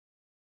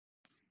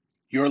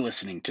You're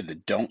listening to the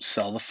Don't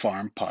Sell the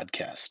Farm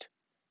podcast.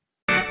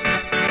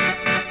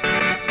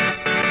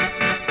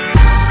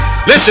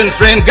 Listen,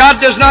 friend,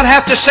 God does not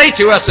have to say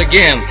to us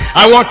again,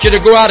 I want you to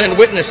go out and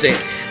witness it.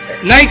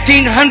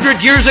 1900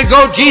 years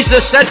ago,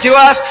 Jesus said to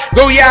us,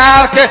 go ye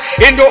out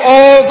into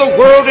all the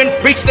world and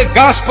preach the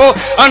gospel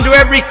unto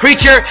every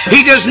creature.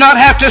 He does not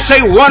have to say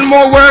one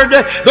more word.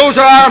 Those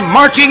are our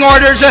marching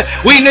orders.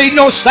 We need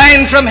no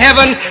sign from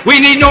heaven. We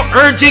need no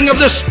urging of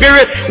the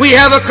Spirit. We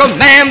have a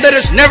command that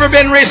has never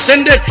been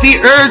rescinded. The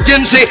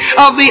urgency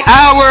of the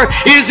hour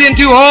is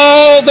into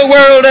all the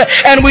world,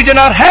 and we do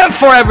not have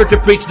forever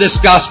to preach this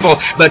gospel.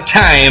 The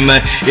time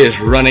is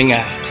running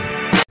out.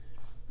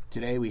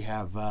 Today we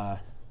have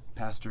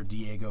Pastor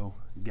Diego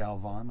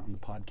Galvan on the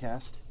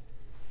podcast,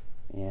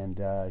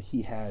 and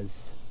he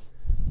has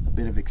a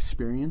bit of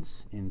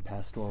experience in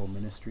pastoral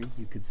ministry,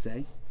 you could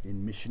say,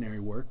 in missionary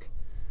work,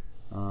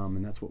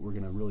 and that's what we're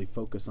going to really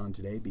focus on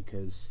today,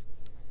 because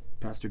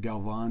Pastor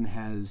Galvan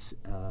has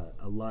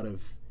a lot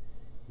of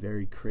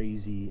very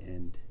crazy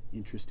and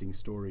interesting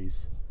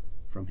stories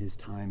from his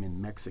time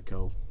in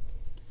Mexico.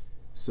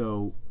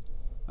 So,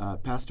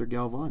 Pastor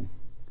Galvan,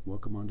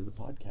 welcome onto the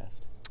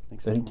podcast.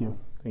 Thank you.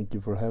 Thank you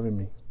for having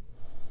me.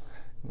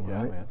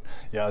 Yeah, man.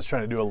 Yeah, I was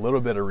trying to do a little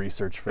bit of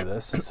research for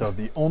this. So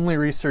the only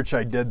research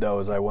I did, though,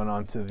 is I went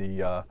on to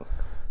the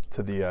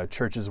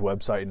church's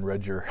website and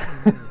read your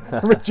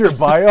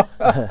bio.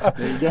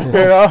 There you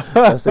go.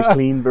 That's a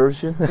clean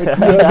version.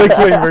 The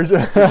clean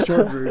version. The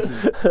short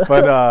version.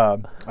 But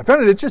I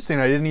found it interesting.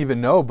 I didn't even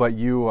know, but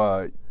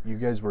you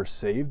guys were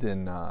saved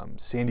in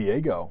San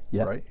Diego,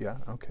 right? Yeah.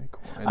 Okay.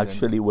 Cool. And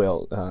actually,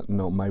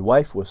 no, my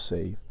wife was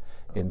saved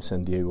in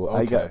San Diego.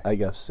 Okay. I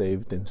got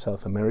saved in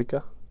South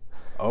America.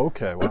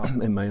 Okay, wow.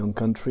 In my own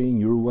country, in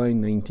Uruguay,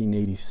 in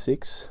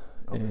 1986.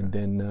 Okay. And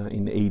then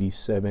in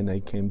 87, I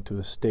came to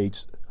the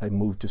States. I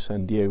moved to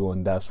San Diego,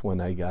 and that's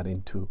when I got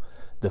into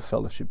the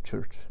Fellowship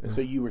Church. So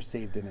you were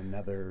saved in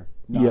another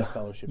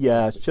fellowship church?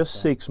 Yeah,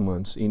 just 6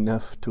 months,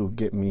 enough to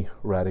get me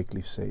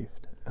radically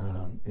saved.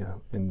 Yeah,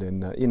 and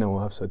then, I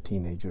was a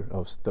teenager. I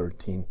was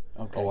 13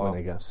 when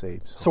I got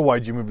saved. So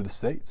why'd you move to the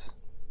States?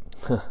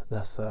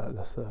 That's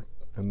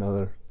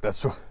another...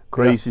 That's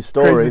crazy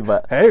story, crazy.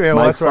 But hey, man,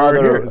 my well,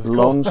 father, cool.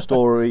 long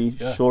story,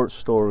 short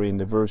story in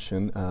the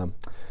version.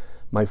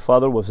 My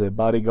father was a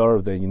bodyguard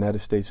of the United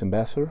States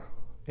ambassador,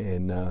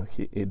 and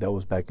that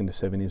was back in the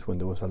 70s when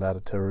there was a lot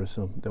of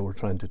terrorism that were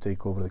trying to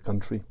take over the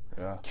country.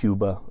 Yeah.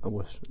 Cuba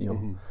was,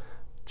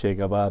 Che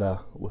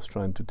Guevara was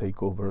trying to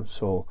take over.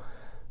 So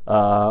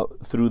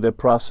through the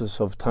process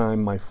of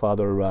time, my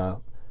father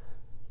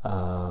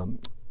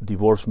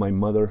divorced my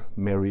mother,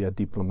 married a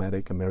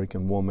diplomatic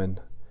American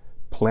woman,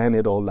 planned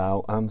it all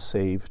out, I'm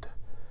saved,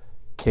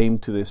 came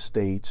to the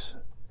States,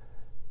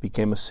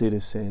 became a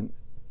citizen,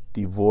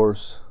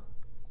 divorced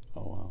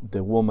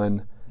the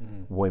woman,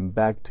 went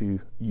back to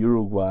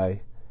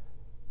Uruguay,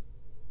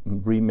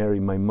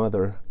 remarried my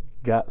mother,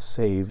 got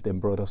saved, and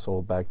brought us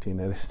all back to the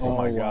United States. Oh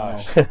my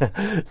gosh.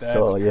 That's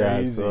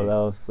crazy. So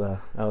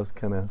that was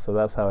kind of, so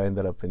that's how I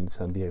ended up in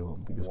San Diego,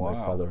 because my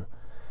father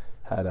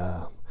had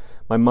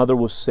my mother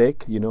was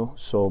sick,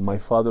 so my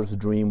father's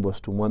dream was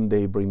to one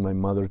day bring my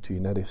mother to the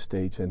United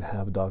States and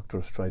have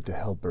doctors try to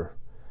help her,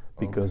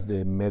 because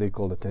the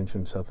medical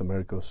attention in South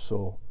America was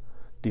so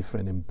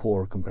different and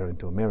poor compared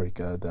to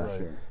America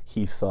that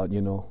he thought,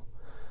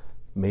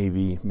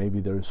 maybe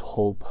there's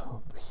hope.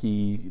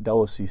 That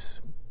was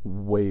his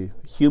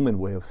human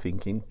way of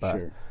thinking,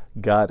 but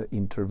God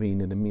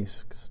intervened in the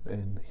midst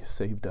and he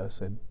saved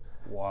us, and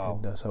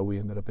that's how we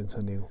ended up in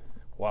San Diego.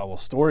 Wow, well,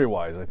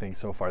 story-wise, I think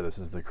so far this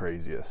is the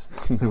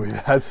craziest that we've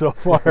had so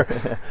far.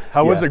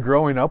 How was it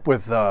growing up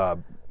with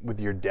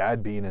your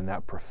dad being in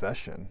that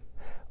profession?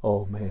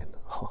 Oh man,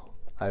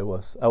 I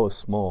was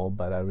small,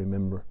 but I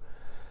remember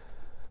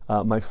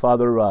my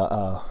father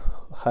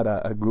had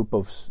a group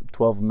of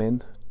 12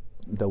 men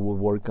that would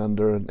work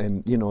under,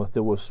 and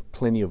there was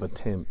plenty of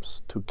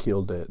attempts to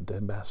kill the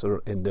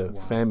ambassador and the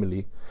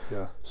family.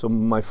 Yeah. So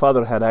my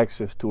father had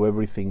access to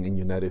everything in the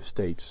United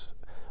States.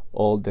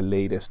 All the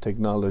latest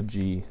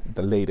technology,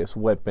 the latest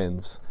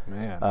weapons,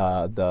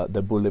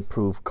 the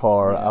bulletproof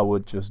car. I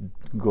would just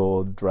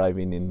go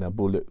driving in a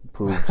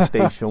bulletproof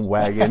station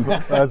wagon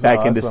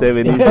back in the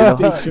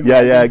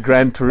 70s.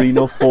 Gran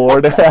Torino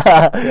Ford.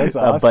 That's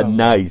awesome. But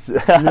nice.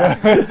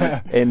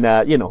 And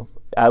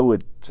I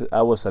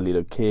was a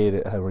little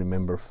kid. I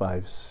remember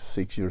 5,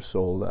 6 years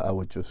old. I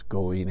would just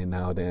go in and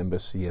out the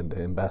embassy and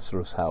the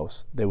ambassador's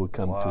house. They would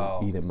come to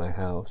eat at my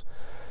house.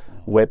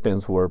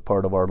 Weapons were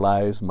part of our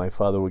lives. My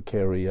father would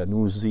carry an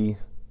Uzi,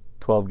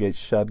 12-gauge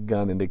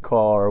shotgun in the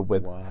car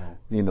with,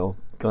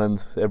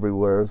 guns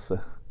everywhere. So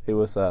it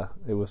was a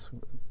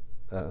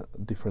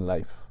different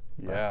life.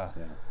 Yeah.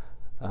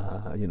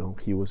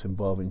 He was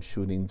involved in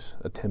shootings,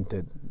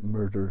 attempted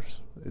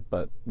murders,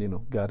 but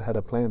God had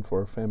a plan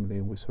for our family,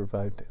 and we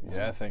survived it.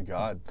 Yeah, thank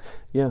God.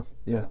 Yeah.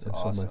 That's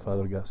awesome. So my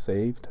father got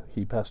saved.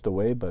 He passed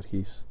away, but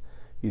he's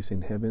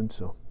in heaven.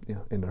 So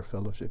in our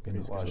fellowship.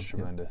 That's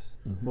tremendous.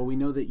 Mm-hmm. Well, we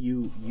know that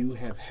you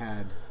have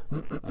had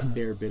a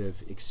fair bit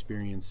of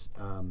experience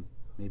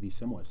maybe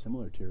somewhat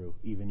similar to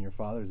even your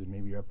father's, and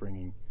maybe your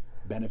upbringing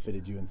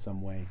benefited you in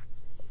some way.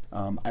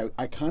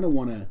 I kind of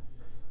want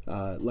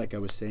to, like I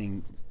was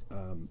saying,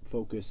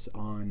 focus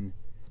on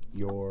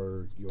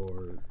your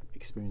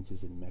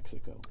experiences in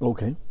Mexico.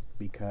 Okay.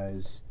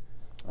 Because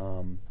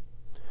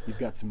you've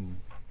got some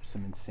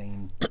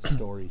insane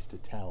stories to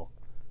tell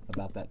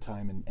about that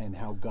time and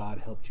how God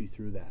helped you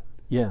through that.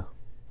 Yeah.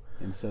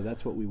 And so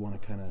that's what we want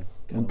to kind of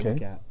Okay.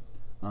 look at.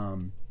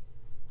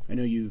 I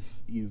know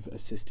you've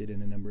assisted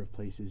in a number of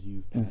places.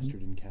 You've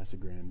pastored in Casa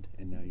Grande,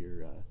 and now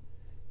you're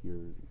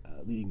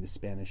leading the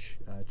Spanish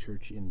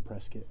church in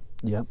Prescott.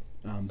 Yep.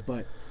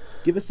 But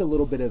give us a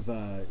little bit of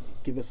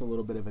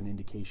an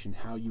indication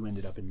how you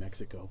ended up in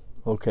Mexico.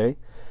 Okay.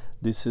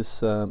 This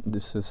is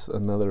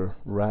another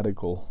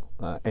radical,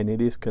 and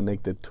it is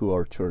connected to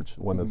our church.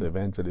 One of the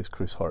evangelists,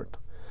 Chris Hart.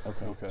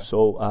 Okay.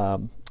 So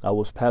I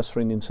was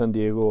pastoring in San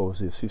Diego. I was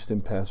the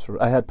assistant pastor.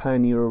 I had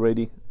Pioneer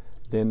already.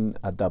 Then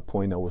at that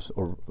point, I was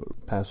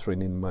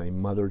pastoring in my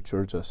mother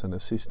church as an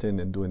assistant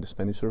and doing the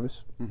Spanish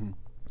service. Mm-hmm.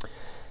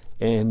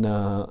 And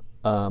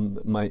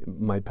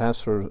my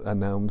pastor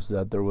announced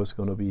that there was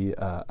going to be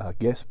a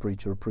guest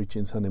preacher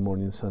preaching Sunday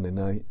morning, Sunday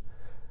night.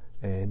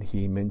 And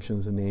he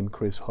mentions the name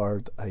Chris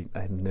Hart. I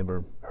had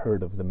never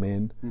heard of the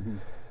man. Mm-hmm.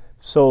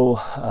 So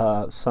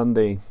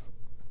Sunday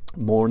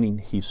morning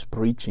he's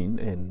preaching,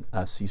 and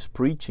as he's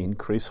preaching,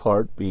 Chris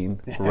Hart, being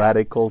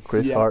radical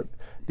Chris Hart,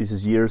 this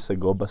is years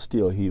ago, but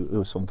still he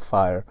was on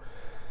fire.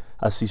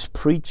 As he's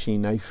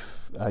preaching, I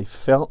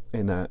felt,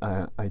 and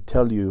I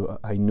tell you,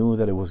 I knew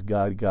that it was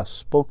God. God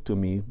spoke to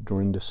me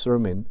during the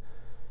sermon,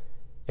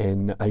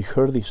 and I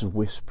heard this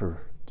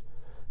whisper: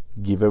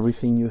 give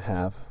everything you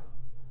have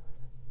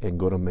and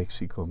go to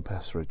Mexico and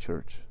pastor a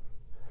church.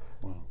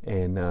 Wow.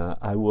 And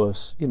I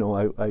was,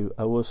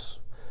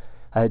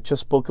 I had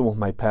just spoken with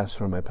my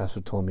pastor, and my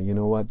pastor told me, you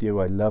know what, Diego,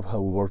 I love how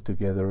we work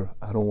together.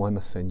 I don't want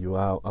to send you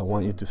out. I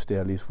want you to stay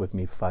at least with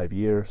me 5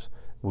 years.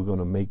 We're going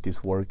to make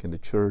this work in the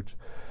church.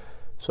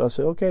 So I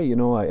said, okay,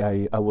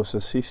 I was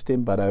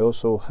assisting, but I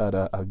also had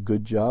a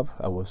good job.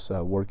 I was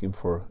working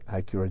for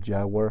Acura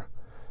Jaguar,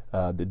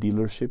 the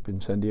dealership in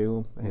San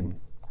Diego, and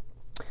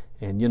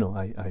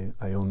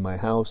I owned my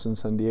house in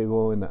San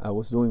Diego, and I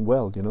was doing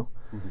well,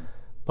 Mm-hmm.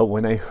 But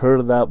when I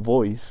heard that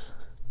voice,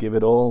 give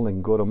it all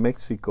and go to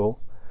Mexico,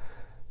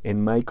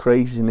 in my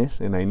craziness,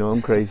 and I know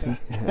I'm crazy,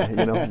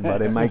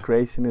 but in my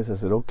craziness, I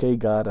said, okay,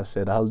 God, I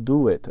said, I'll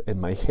do it. In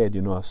my head,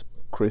 as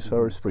Chris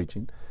Hart is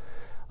preaching,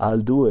 I'll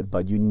do it,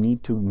 but you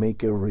need to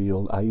make it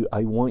real.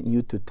 I want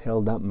you to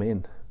tell that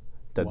man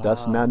that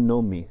does not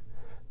know me,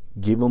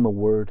 give him a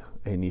word,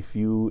 and if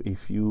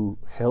you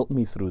help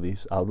me through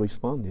this, I'll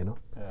respond,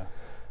 Yeah.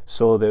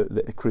 So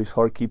the Chris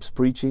Hart keeps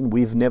preaching.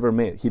 We've never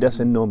met. He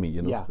doesn't know me,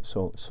 Yeah.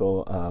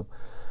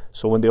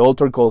 So when the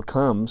altar call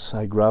comes,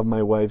 I grab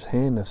my wife's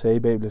hand. I say, hey,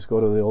 babe, let's go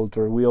to the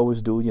altar. We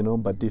always do,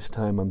 but this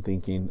time I'm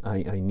thinking,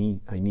 I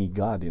need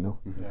God,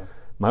 Mm-hmm. Yeah.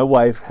 My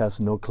wife has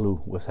no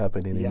clue what's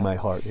happening in my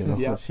heart,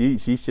 Yeah.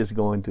 She's just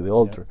going to the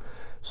altar.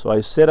 So I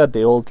sit at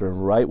the altar,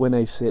 and right when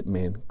I sit,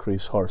 man,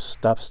 Chris Hart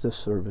stops the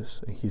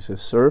service, and he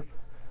says, sir,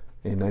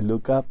 and I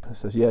look up. I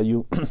says, yeah,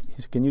 you. He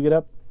says, can you get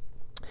up?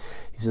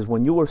 He says,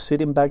 when you were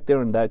sitting back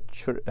there in that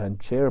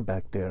chair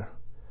back there,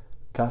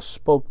 God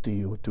spoke to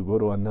you to go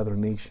to another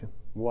nation.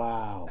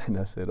 Wow. And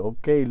I said,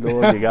 okay,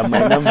 Lord, you got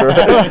my number.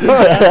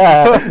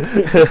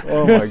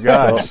 Oh my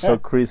gosh. So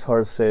Chris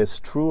Hart says,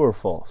 true or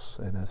false?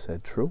 And I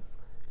said, true.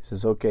 He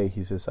says, okay.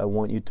 He says, I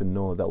want you to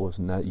know that was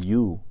not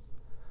you.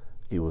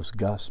 It was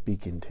God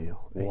speaking to you.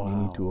 And you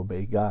need to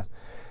obey God.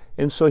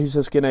 And so he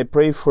says, can I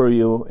pray for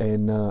you?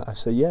 And I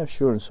said, yeah,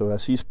 sure. And so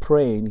as he's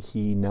praying,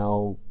 he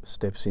now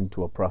steps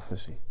into a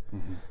prophecy.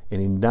 Mm-hmm.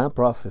 And in that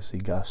prophecy,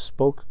 God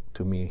spoke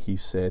to me. He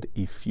said,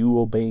 if you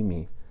obey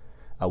me,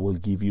 I will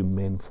give you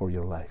men for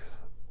your life.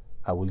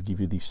 I will give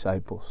you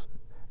disciples,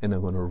 and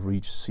I'm going to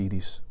reach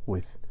cities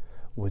with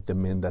the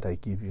men that I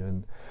give you.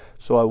 And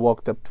so I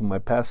walked up to my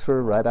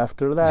pastor right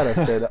after that. I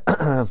said,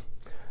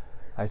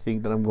 I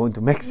think that I'm going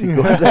to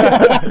Mexico.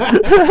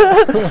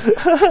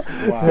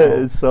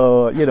 Wow.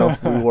 So,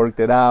 we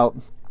worked it out.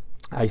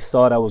 I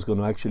thought I was going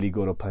to actually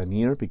go to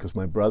Pioneer because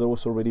my brother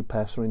was already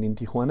pastoring in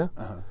Tijuana.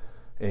 Uh-huh.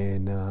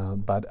 And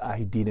but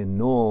I didn't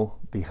know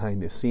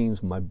behind the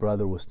scenes my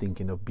brother was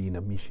thinking of being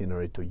a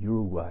missionary to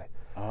Uruguay.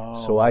 Oh,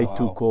 So I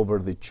took over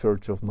the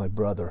church of my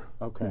brother.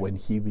 Okay. When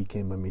he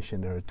became a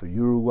missionary to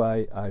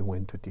Uruguay, I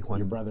went to Tijuana.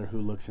 Your brother who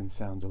looks and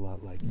sounds a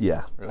lot like you.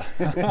 Yeah.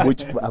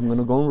 Which I'm going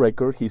to go on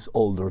record, he's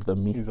older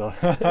than me. He's all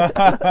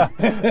I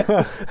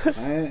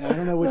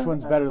don't know which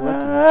one's better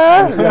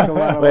looking. They look a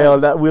lot Well,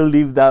 alike. we'll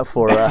leave that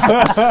for We'll leave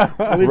that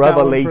one for the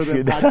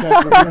revelation.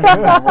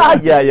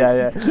 podcast.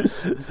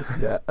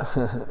 Yeah.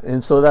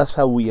 And so that's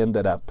how we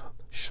ended up.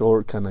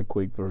 Short, kind of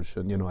quick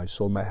version. I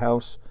sold my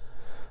house.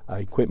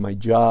 I quit my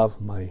job.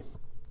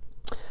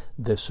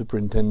 The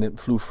superintendent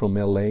flew from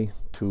LA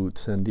to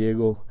San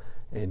Diego,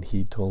 and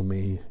he told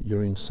me,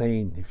 you're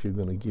insane if you're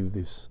going to give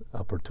this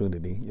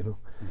opportunity,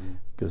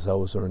 because I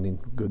was earning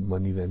good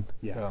money then,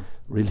 Yeah.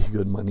 really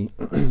good money.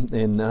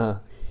 And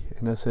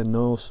And I said,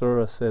 no,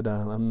 sir. I said,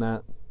 I'm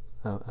not.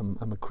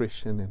 I'm a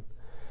Christian,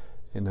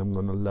 and I'm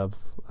going to love,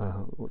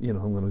 I'm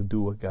going to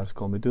do what God's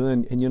called me to do.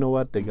 And you know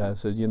what? The guy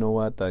said, you know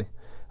what?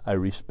 I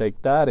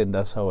respect that, and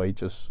that's how I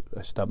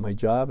stopped my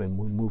job and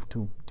we moved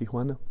to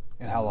Tijuana.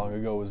 And how long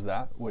ago was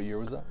that? What year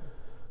was that?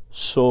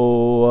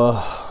 So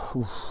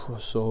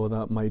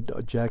that my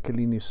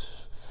Jacqueline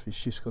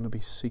she's going to be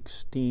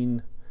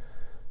 16.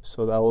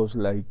 So that was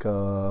like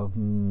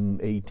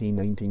 18,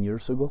 19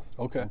 years ago.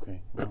 Okay.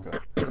 Wow.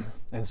 Okay.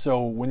 And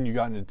so when you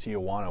got into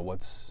Tijuana,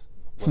 what's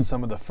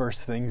some of the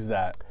first things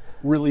that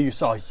really you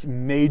saw a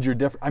major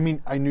difference? I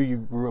mean, I knew you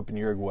grew up in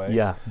Uruguay.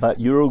 Yeah, but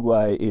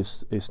Uruguay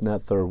is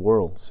not third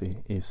world. See,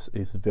 it's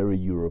very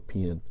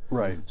European.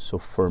 Right. So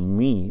for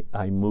me,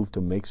 I moved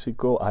to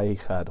Mexico. I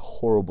had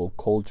horrible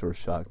culture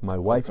shock. My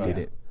wife did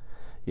it.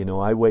 You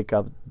know, I wake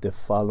up the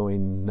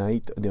following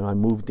night. I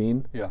moved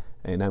in. Yeah.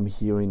 And I'm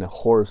hearing a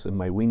horse in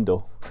my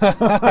window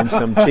and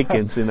some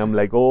chickens, and I'm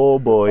like, oh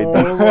boy,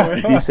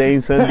 this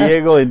ain't San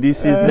Diego, and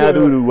this is not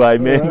Uruguay,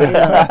 man.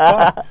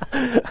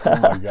 Oh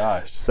my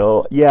gosh.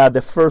 So yeah,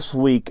 the first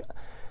week,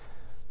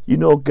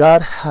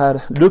 God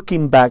had,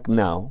 looking back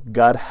now,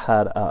 God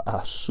had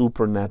a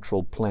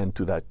supernatural plan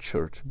to that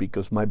church,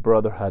 because my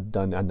brother had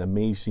done an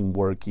amazing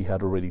work. He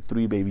had already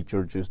 3 baby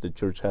churches. The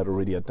church had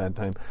already at that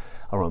time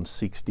around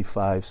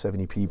 65,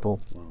 70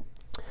 people. Wow.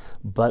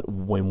 But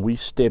when we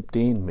stepped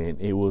in, man,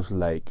 it was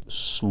like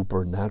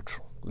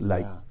supernatural.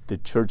 Like the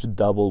church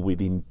doubled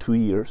within 2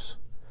 years,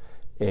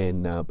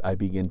 and I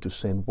began to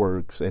send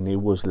works, and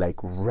it was like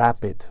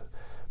rapid.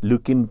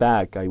 Looking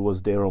back, I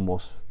was there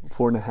almost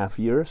 4.5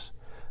 years.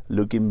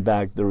 Looking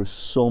back, there was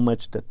so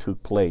much that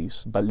took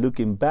place. But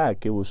looking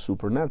back, it was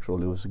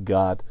supernatural. It was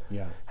God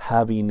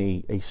having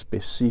a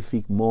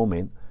specific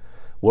moment.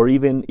 Or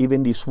even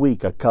this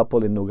week, a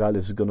couple in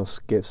Nogales is going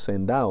to get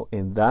sent out.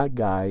 And that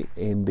guy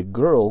and the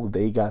girl,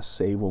 they got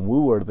saved when we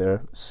were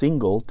there,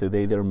 single.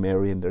 Today they're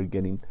married and they're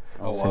getting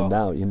sent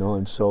out,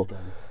 And so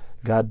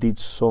God did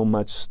so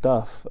much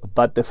stuff.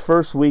 But the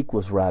first week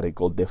was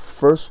radical. The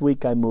first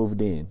week I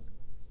moved in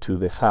to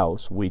the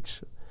house,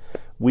 which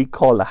we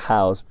call a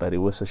house, but it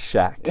was a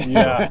shack.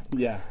 Yeah.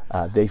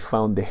 They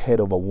found the head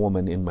of a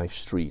woman in my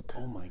street.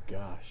 Oh my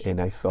gosh.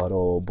 And I thought,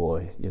 oh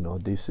boy,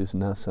 this is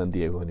not San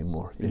Diego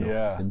anymore.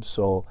 Yeah. And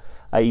so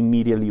I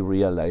immediately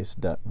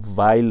realized that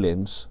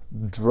violence,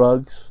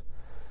 drugs,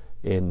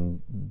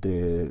 and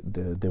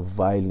the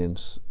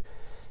violence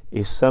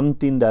is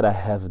something that I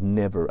have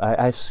never.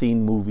 I've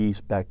seen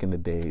movies back in the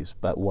days,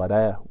 but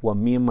what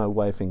me and my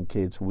wife and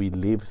kids, we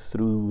lived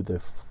through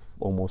the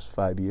almost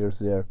 5 years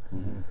there.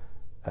 Mm-hmm.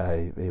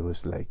 It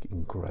was like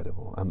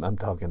incredible. I'm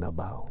talking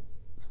about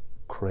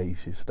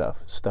crazy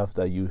stuff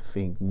that you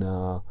think,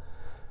 no,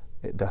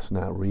 that's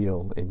not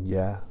real, and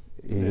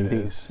it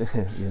is.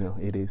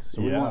 It is.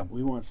 So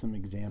we want some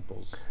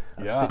examples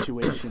of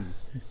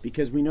situations,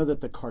 because we know that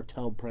the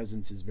cartel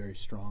presence is very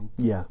strong.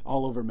 Yeah,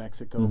 all over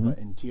Mexico, but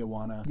in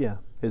Tijuana. Yeah,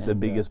 it's the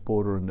biggest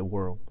border in the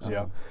world.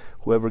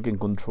 Whoever can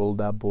control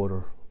that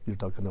border, you're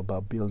talking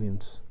about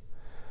billions.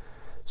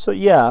 So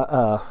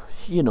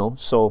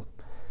so.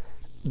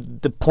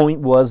 The point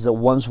was that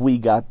once we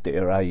got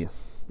there, you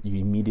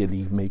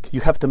immediately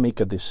you have to make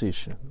a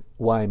decision.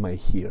 Why am I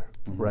here,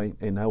 right?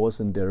 And I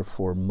wasn't there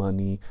for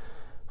money,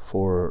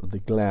 for the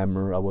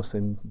glamour. I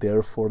wasn't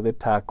there for the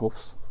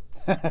tacos.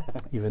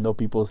 Even though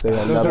people say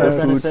I love the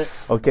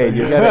food, okay,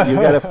 you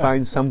gotta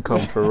find some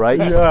comfort, right?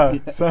 Yeah,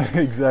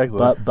 exactly.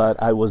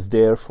 But I was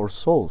there for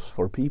souls,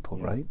 for people,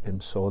 right?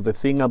 And so the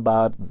thing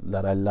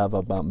that I love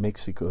about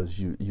Mexico is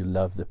you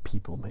love the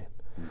people, man.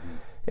 Mm-hmm.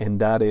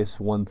 And that is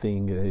one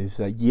thing, is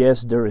that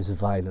yes, there is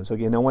violence.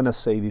 Again, I want to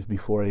say this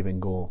before I even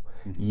go.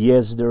 Mm-hmm.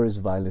 Yes, there is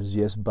violence.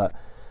 Yes, but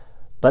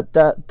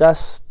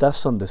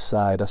that's on the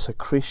side. As a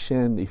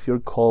Christian, if you're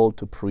called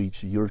to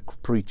preach, you're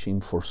preaching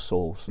for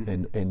souls,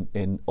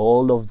 and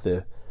all of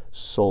the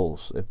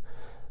souls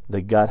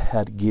that God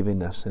had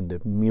given us, and the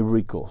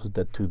miracles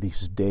that to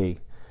this day,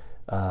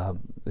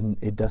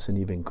 it doesn't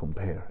even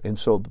compare. And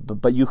so,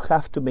 but you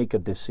have to make a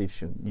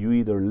decision. You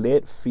either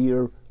let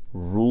fear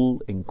rule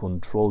and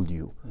control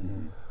you,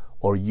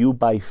 or you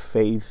by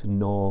faith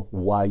know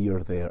why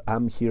you're there.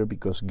 I'm here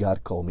because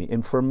God called me.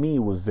 And for me,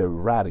 it was very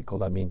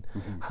radical. I mean,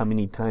 how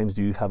many times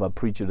do you have a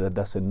preacher that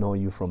doesn't know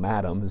you from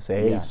Adam and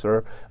say, hey,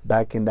 sir,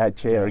 back in that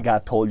chair,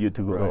 God told you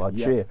to go to a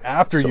chair.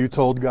 After you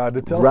told God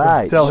to tell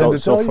him to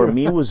so tell you. For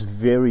me, it was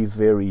very,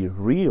 very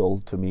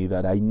real to me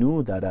that I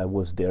knew that I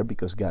was there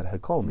because God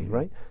had called me,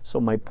 right? So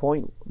my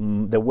point,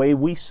 the way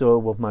we saw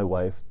with my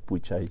wife,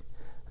 which I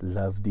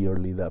love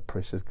dearly, that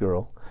precious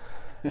girl,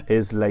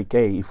 is like,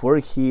 hey, if we're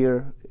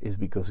here, it's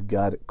because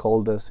God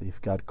called us. If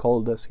God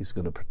called us, He's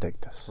going to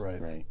protect us.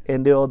 Right.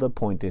 And the other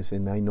point is,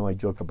 and I know I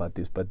joke about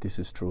this, but this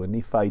is true. And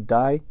if I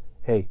die,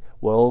 hey,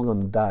 we're all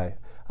going to die.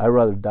 I'd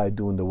rather die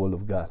doing the will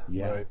of God.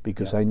 Yeah. Right.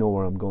 Because I know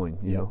where I'm going,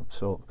 you know.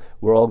 So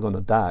we're all going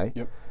to die.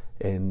 Yep.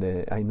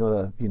 And I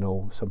know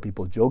that, some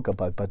people joke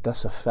about it, but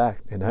that's a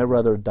fact. And I'd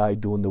rather die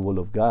doing the will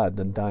of God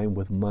than dying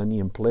with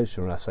money and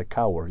pleasure as a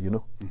coward,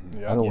 Mm-hmm.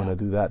 I don't want to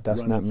do that.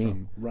 That's not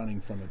me.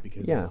 Running from it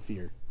because of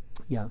fear.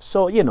 Yeah.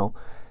 So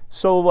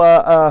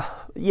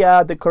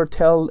yeah, the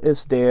cartel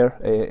is there,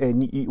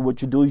 and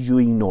what you do is you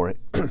ignore it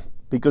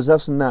because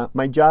that's not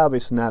my job.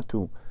 Is not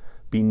to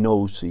be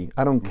nosy.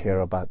 I don't care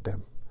about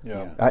them.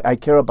 Yeah. I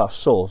care about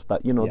souls,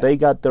 but they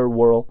got their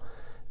world.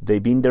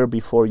 They've been there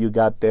before you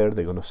got there.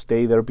 They're gonna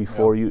stay there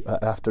before you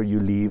after you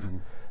leave.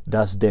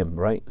 That's them,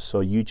 right? So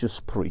you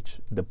just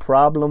preach. The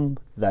problem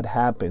that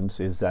happens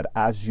is that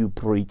as you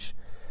preach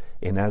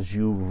and as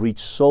you reach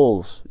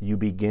souls, you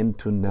begin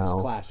to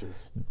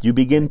clashes. You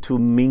begin to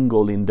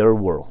mingle in their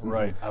world.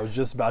 Right. I was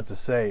just about to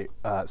say,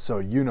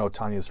 so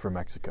Tanya's from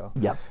Mexico.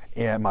 Yeah.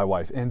 And my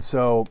wife. And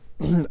so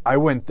we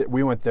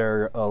went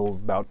there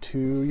about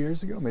 2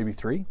 years ago, maybe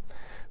 3.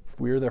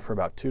 We were there for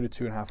about 2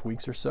 to 2.5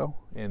 weeks or so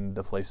in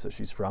the place that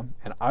she's from.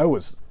 And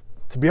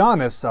to be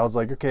honest, I was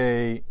like,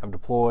 okay, I'm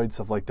deployed,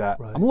 stuff like that.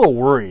 Right. I'm a little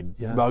worried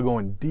about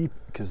going deep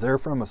because they're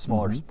from a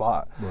smaller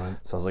spot. Right.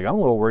 So I was like, I'm a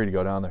little worried to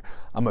go down there.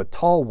 I'm a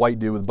tall white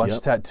dude with a bunch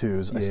of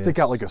tattoos. I stick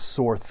out like a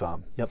sore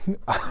thumb. Yep.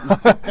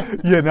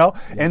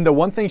 And the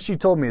one thing she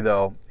told me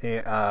though,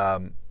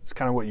 it's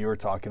kind of what you were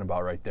talking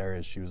about right there,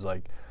 is she was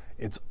like,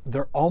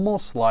 they're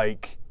almost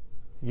like,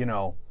 I don't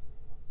know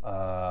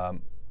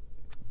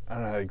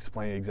how to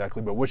explain it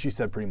exactly, but what she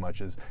said pretty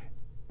much is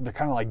they're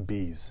kind of like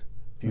bees.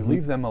 If you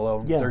leave them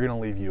alone, they're going to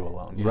leave you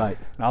alone. Right.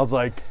 And I was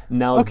like,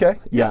 now, okay.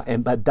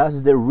 But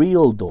that's the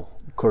real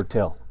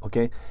cartel,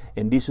 okay?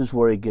 And this is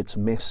where it gets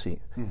messy.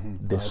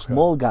 The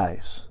small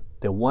guys,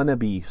 the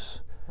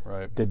wannabes,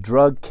 the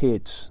drug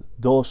kids,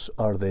 those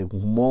are the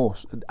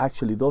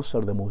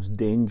most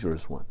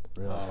dangerous ones.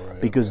 Really?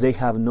 Because they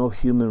have no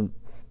human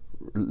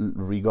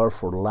regard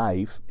for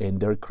life, and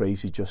they're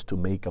crazy just to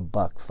make $100,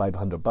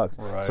 $500.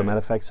 Right. As a matter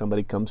of fact,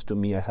 somebody comes to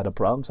me, I had a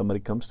problem, somebody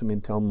comes to me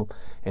and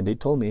they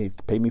told me, hey,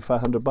 pay me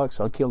 $500,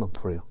 I'll kill them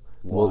for you.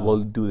 Wow.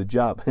 We'll do the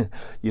job.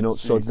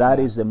 So that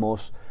is the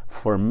most,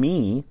 for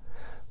me.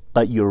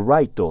 But you're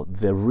right though,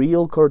 the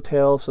real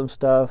cartels and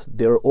stuff,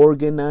 they're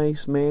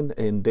organized, man,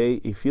 and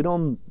if you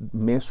don't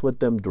mess with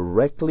them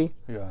directly,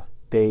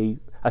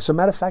 as a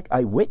matter of fact,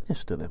 I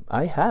witnessed to them.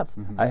 I have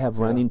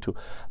run into,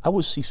 I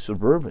would see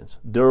Suburbans,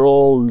 they're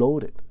all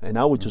loaded, and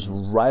I would just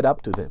ride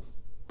up to them,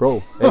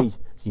 bro, hey,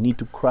 you need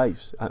to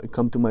Christ,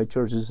 come to my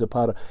church, this is a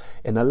part of,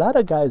 and a lot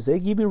of guys, they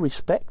give you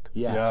respect.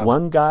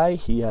 One guy,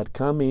 he had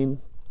come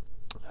in,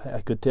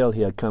 I could tell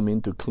he had come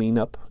in to clean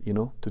up,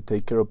 to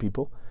take care of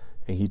people.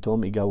 And he told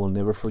me, God will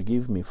never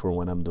forgive me for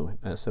what I'm doing.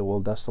 And I said,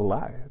 well, that's a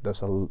lie. That's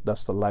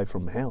the lie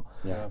from hell.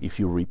 If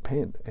you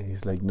repent. And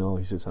he's like, no,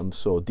 he says, I'm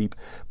so deep.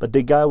 But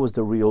the guy was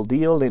the real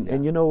deal.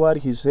 And you know what?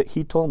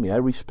 He told me, I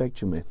respect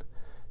you, man.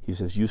 He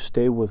says, you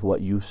stay with what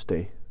you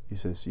stay. He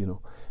says,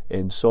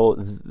 And so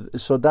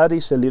that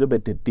is a little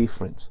bit the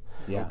difference.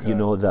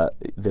 That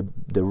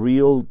the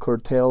real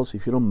cartels,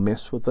 if you don't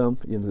mess with them,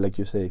 like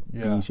you say,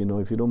 bees,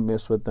 if you don't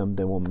mess with them,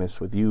 they won't mess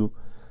with you.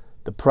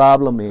 The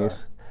problem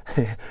is,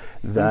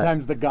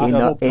 sometimes the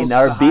gospel in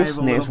our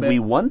business we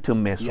want to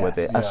mess with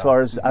it. As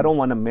far as I don't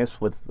want to mess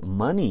with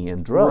money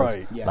and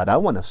drugs, but I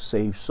want to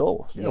save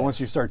souls. Once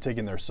you start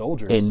taking their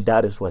soldiers, and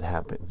that is what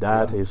happened.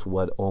 That is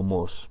what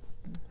almost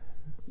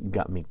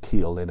got me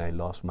killed, and I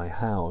lost my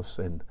house.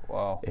 And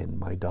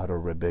my daughter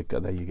Rebecca,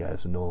 that you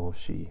guys know,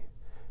 she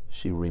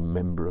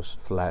remembers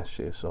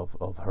flashes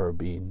of her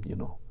being,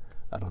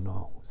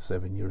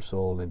 7 years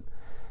old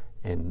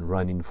and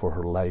running for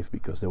her life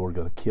because they were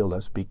going to kill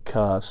us.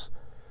 Because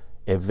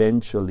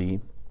eventually,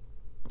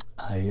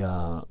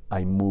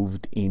 I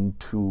moved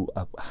into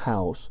a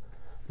house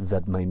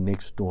that my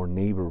next door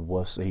neighbor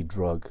was a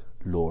drug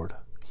lord.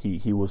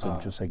 He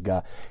wasn't just a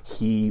guy.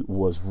 He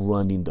was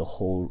running the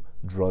whole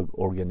drug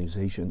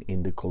organization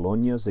in the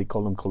colonias. They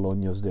call them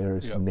colonias there,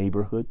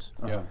 neighborhoods.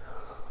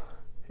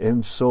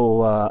 And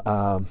so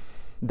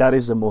that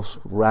is the most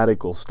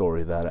radical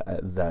story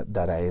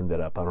that I ended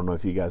up. I don't know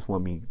if you guys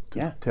want me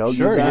to tell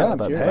you that.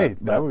 But hey,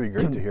 that would be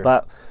great to hear.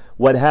 But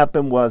what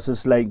happened was,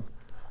 it's like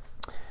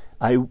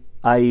I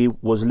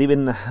was living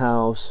in a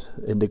house,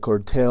 and the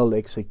cartel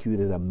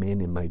executed a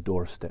man in my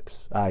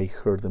doorsteps. I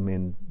heard the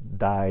man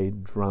die,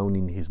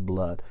 drowning in his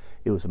blood.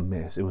 It was a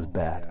mess. It was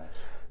bad.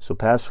 So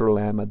Pastor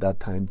Lamb at that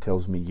time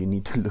tells me, you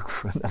need to look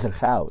for another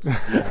house.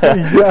 I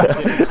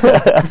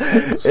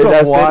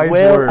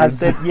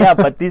said, yeah,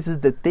 but this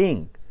is the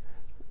thing.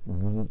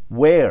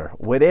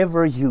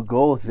 Wherever you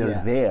go,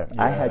 they're there.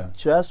 I had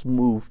just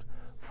moved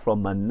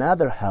from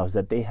another house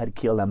that they had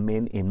killed a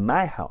man in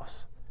my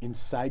house.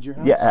 Inside your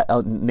house? Yeah,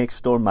 next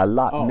door, my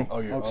lot.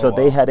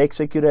 They had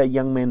executed a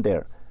young man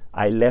there.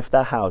 I left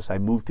that house. I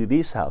moved to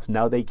this house.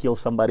 Now they killed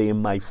somebody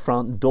in my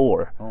front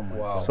door. Oh my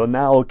God. So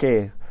now,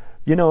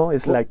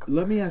 it's like...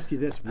 Let me ask you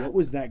this. What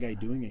was that guy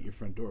doing at your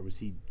front door? Was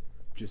he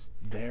just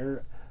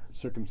there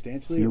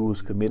circumstantially? He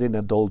was committing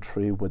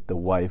adultery with the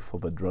wife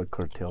of a drug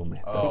cartel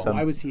man.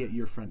 Why was he at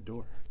your front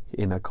door?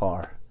 In a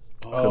car.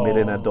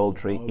 committing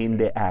adultery. In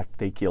the act,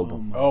 they killed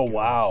him. Oh,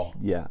 wow.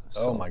 Yeah.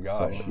 Oh, my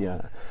gosh.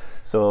 Yeah.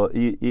 So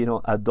you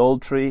know,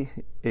 adultery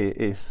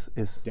is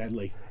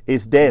Deadly.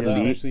 Is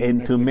deadly, especially in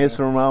and to mess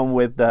Mexico. around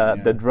with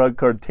the drug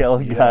cartel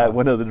guy,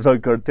 one of the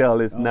drug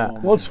cartel, is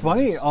not. Well, it's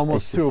funny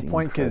almost It's to a just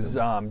point because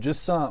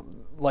just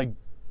some, like,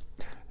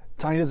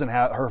 Tiny doesn't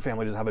have, her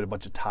family doesn't have a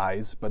bunch of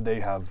ties, but they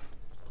have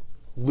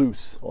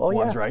loose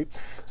ones, yeah. right?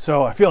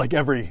 So I feel like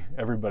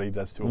everybody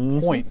does to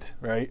a point,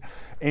 right?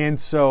 And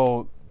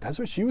so that's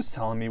what she was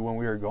telling me when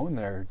we were going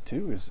there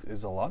too,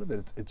 is a lot of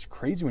it, it's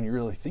crazy when you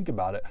really think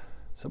about it.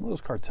 Some of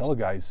those cartel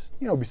guys,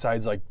 you know,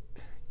 besides like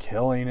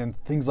killing and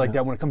things like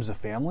that, when it comes to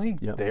family,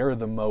 they're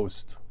the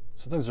most,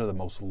 sometimes they're the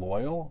most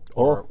loyal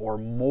or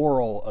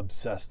moral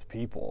obsessed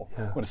people,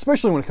 but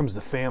especially when it comes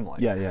to family.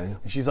 Yeah. And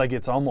she's like,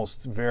 it's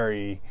almost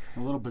very, A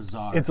little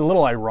bizarre. it's a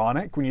little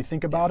ironic when you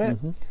think about it,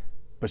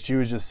 but she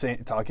was just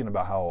talking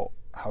about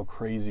how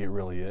crazy it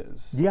really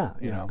is. Yeah,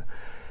 you know.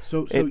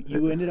 So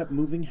you ended up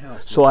moving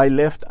house. So I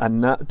left I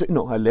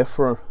left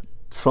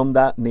from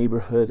that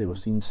neighborhood. It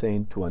was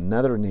insane, to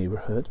another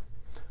neighborhood,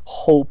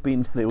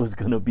 hoping that it was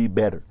gonna be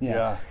better.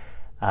 Yeah.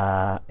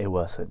 It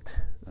wasn't.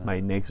 My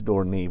next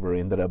door neighbor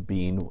ended up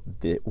being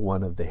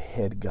one of the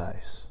head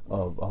guys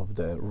of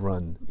the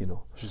run. You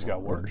know, Just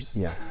got worse.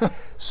 Yeah.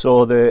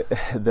 So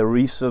the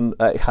reason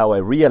how I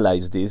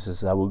realized this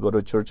is I would go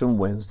to church on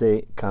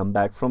Wednesday, come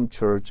back from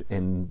church,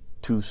 and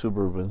two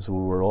Suburbans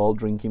who were all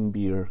drinking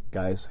beer,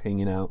 guys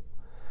hanging out,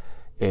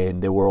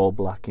 and they were all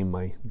blocking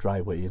my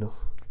driveway. You know,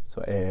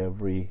 so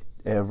every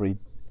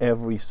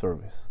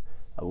service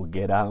I would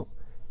get out.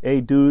 Hey,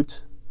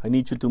 dudes, I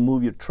need you to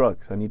move your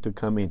trucks. I need to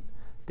come in.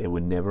 They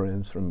would never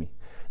answer me.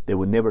 They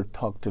would never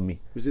talk to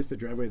me. Was this the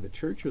driveway of the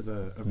church or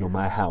the? No,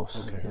 my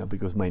house. Okay. Yeah,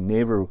 because my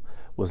neighbor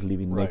was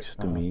living next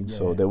to me,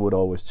 so they would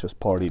always just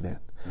party then.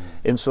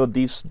 And so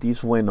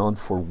this went on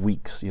for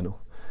weeks, you know.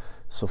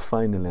 So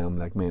finally, I'm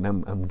like, man,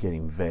 I'm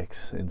getting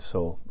vexed, and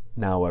so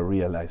now I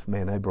realize,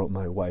 man, I brought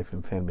my wife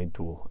and family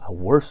into a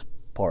worse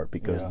part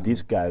because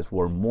these guys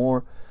were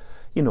more,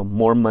 you know,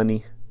 more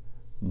money,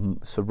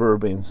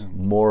 Suburbans,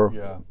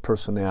 more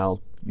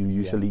personnel. You're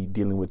usually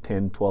dealing with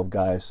 10, 12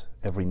 guys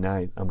every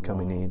night. I'm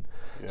coming in.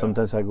 Yeah.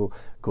 Sometimes I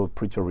go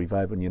preach a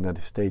revival in the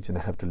United States, and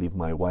I have to leave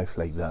my wife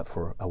like that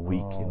for a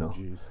week, you know.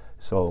 Geez.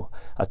 So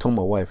I told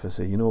my wife, I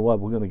said, you know what,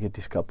 we're going to get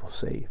this couple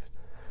saved.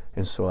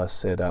 And so I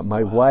said,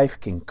 my wife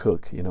can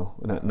cook, you know,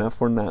 not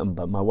for nothing,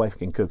 but my wife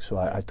can cook. So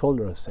I told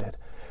her, I said,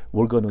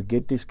 we're going to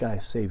get this guy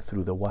saved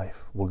through the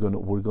wife. We're going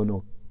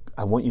to,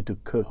 I want you to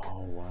cook.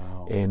 Oh,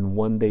 wow. And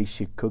one day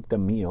she cooked a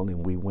meal,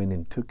 and we went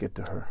and took it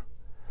to her.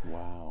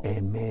 Wow.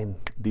 And man,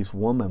 this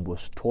woman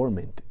was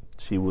tormented.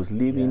 She was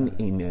living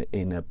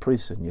in a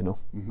prison, you know.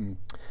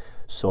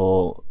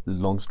 So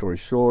long story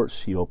short,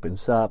 she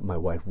opens up. My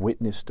wife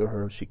witnessed to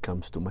her. She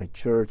comes to my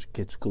church,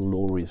 gets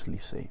gloriously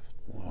saved.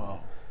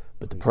 Wow.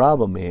 But the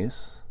problem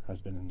is,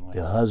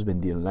 the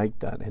husband didn't like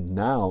that. And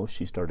now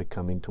she started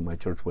coming to my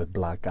church with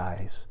black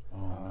eyes,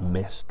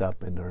 messed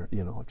up in her,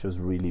 you know, just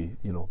really,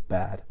 you know,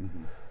 bad.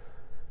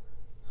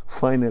 So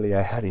finally,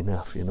 I had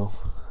enough, you know.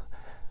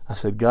 I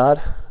said,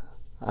 God,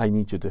 I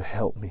need you to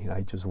help me. I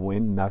just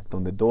went, knocked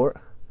on the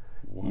door.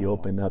 Wow. He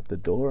opened up the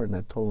door, and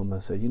I told him, I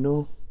said, you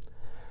know,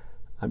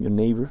 I'm your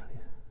neighbor.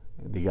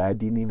 And the guy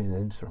didn't even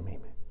answer me.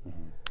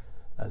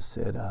 I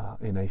said,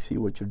 and I see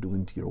what you're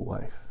doing to your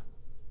wife.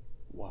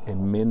 Wow.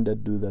 And men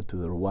that do that to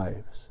their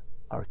wives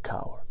are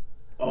cowards.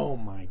 Oh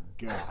my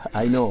God.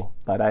 I know,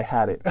 but I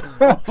had it.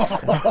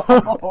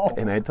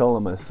 And I told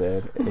him, I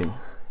said, hey,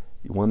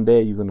 one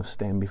day you're going to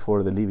stand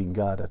before the living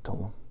God, I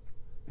told him.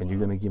 And you're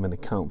going to give an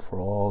account for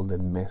all the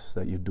mess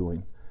that you're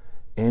doing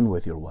and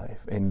with your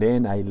wife. And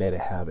then I let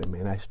it happen,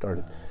 man.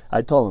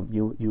 I told him,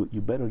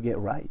 you better get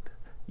right.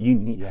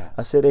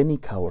 I said, any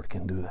coward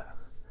can do that.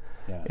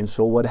 Yeah. And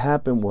so what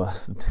happened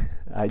was,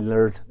 I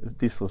learned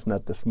this was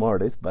not the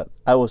smartest, but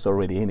I was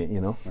already in it,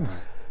 you know.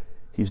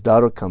 His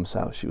daughter comes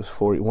out. She was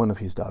 40. One of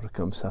his daughters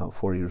comes out,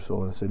 4 years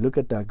old. I said, look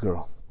at that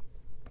girl.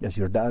 That's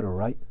your daughter,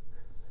 right?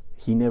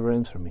 He never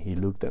answered me. He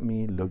looked at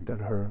me, looked at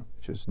her,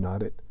 just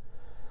nodded.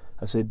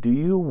 I said, do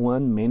you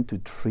want men to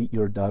treat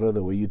your daughter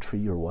the way you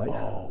treat your wife?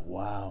 Oh,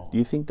 wow. Do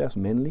you think that's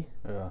manly?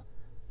 Yeah.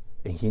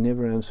 And he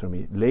never answered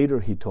me.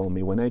 Later he told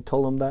me, when I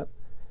told him that,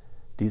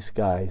 this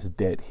guy is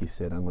dead. He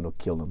said, I'm going to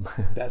kill him.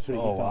 That's what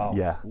he thought. Wow.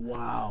 Yeah.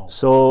 Wow.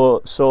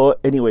 So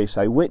anyways,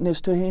 I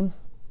witnessed to him,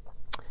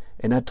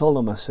 and I told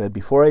him, I said,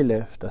 before I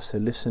left, I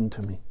said, listen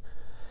to me.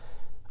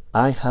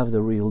 I have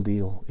the real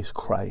deal. It's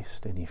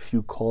Christ. And if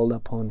you call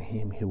upon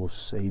him, he will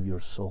save your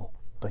soul.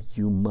 But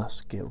you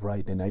must get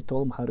right. And I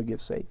told him how to get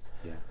saved.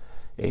 Yeah.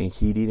 And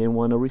he didn't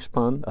want to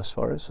respond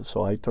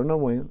so I turned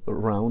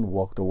around,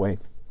 walked away.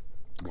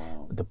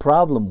 Wow. The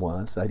problem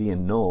was, I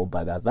didn't know,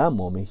 but at that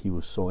moment, he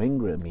was so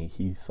angry at me,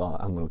 he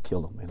thought, I'm going to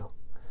kill him, you know.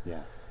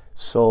 Yeah.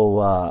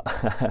 So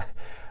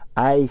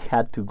I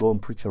had to go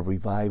and preach a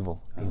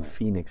revival in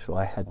Phoenix, so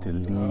I had to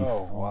leave.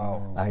 Oh,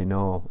 wow. I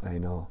know.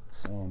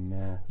 Oh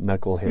no.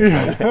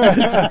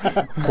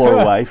 Knucklehead. Poor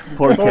wife,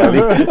 poor Kelly.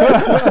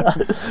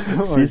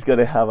 She's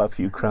gonna have a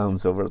few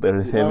crowns over there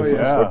in heaven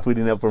for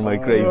putting up for my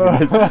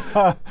craziness.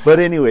 But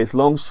anyways,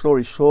 long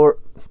story short,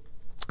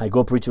 I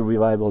go preach a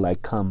revival. I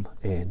come,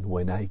 and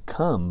when I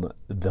come,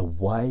 the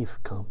wife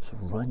comes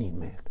running,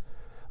 man,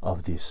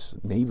 of this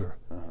neighbor,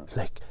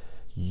 like,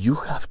 you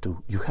have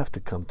to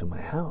come to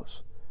my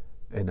house.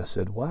 And I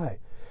said, why?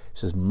 He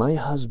says, my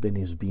husband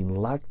is being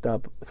locked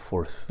up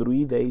for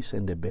 3 days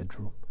in the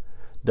bedroom.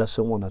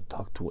 Doesn't want to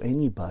talk to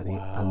anybody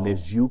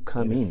unless you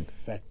come in.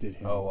 Affected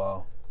him. Oh,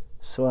 wow.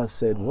 So I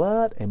said,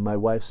 what? And my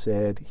wife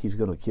said, he's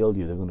going to kill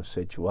you. They're going to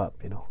set you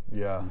up,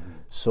 Yeah.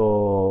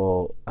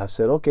 So I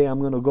said, okay,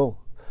 I'm going to go.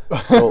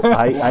 So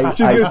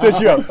She's going to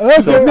set you up.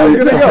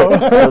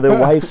 So the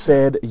wife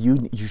said, you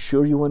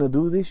sure you want to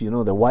do this?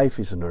 The wife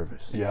is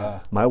nervous. Yeah.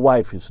 My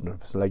wife is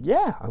nervous. Like,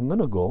 yeah, I'm going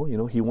to go.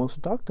 He wants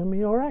to talk to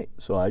me. All right.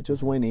 So I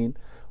just went in,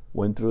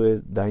 went through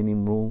the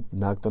dining room,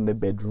 knocked on the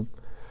bedroom.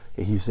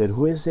 And he said,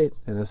 who is it?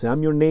 And I said,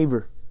 I'm your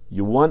neighbor.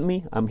 You want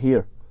me? I'm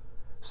here.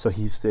 So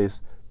he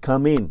says,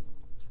 come in.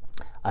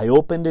 I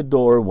opened the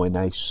door. When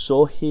I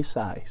saw his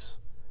eyes,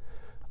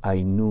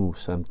 I knew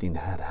something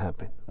had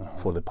happened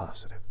for the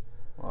positive.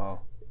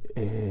 Wow.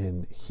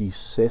 And he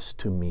says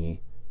to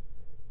me,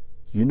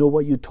 you know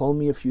what you told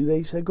me a few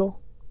days ago?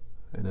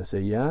 And I say,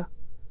 yeah.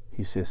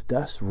 He says,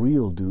 that's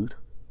real, dude.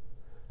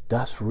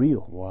 That's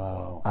real.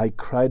 Wow. I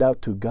cried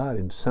out to God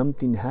and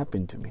something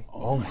happened to me.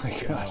 Oh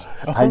my gosh.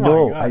 I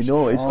know.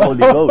 It's Holy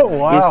Ghost.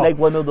 Wow. It's like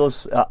one of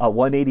those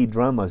 180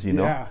 dramas,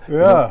 Yeah.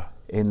 Yeah.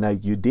 And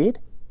like, you did?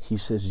 He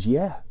says,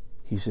 yeah.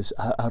 He says,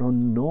 I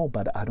don't know,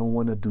 but I don't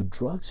want to do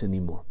drugs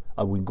anymore.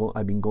 I've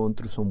been going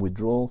through some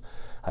withdrawal.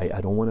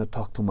 I don't want to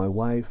talk to my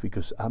wife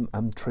because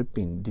I'm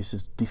tripping. This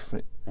is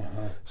different.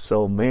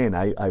 So, man,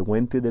 I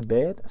went to the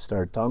bed,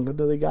 started talking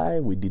to the guy.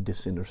 We did the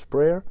sinner's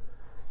prayer.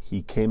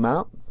 He came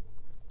out.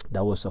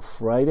 That was a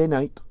Friday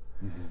night.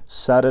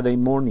 Saturday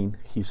morning,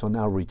 he's on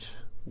outreach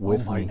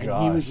with me. And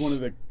he was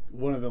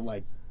one of the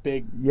like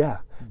big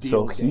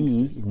So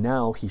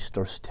gangsters. he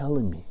starts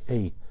telling me,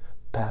 hey,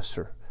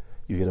 Pastor,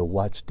 you gotta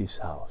watch this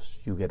house.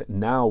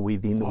 Now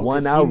within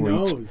one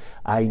outreach,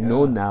 I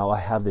know now I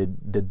have the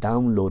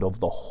download of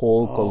the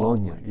whole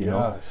colonia,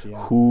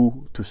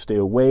 who to stay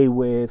away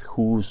with,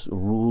 who's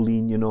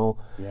ruling,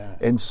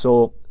 And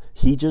so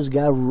he just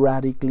got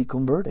radically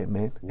converted,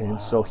 man. Wow.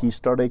 And so he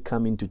started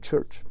coming to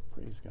church.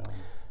 Praise God.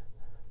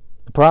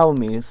 The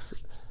problem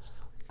is,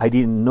 I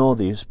didn't know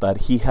this, but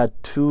he had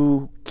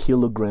 2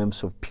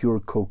 kilograms of pure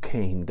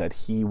cocaine that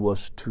he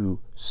was to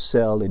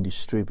sell and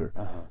distribute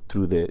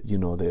through the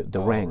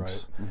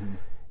ranks. Right. Mm-hmm.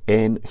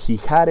 And he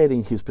had it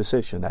in his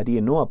possession. I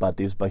didn't know about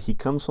this, but he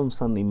comes on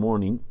Sunday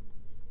morning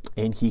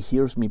and he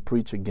hears me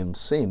preach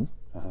against sin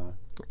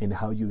and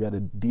how you got to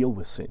deal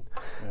with sin.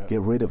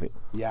 Get rid of it.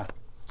 Yeah.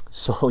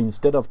 So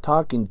instead of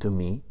talking to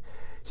me,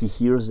 he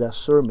hears that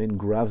sermon,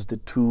 grabs the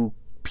 2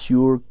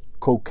 pure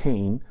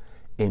cocaine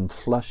and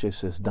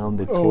flushes us down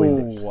the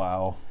toilet. Oh,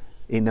 wow.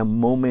 In a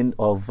moment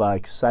of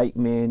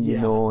excitement,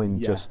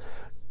 just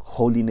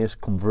holiness,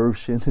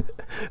 conversion,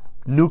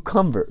 new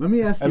convert. Let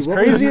me ask you, as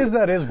crazy as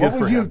that is, good for him.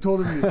 What would you have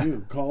told him to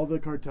do? Call the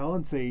cartel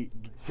and say,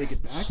 take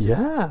it back?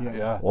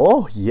 Yeah.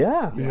 Oh,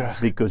 yeah.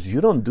 Because you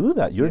don't do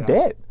that. You're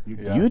dead.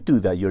 You do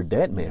that, you're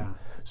dead, man. Yeah.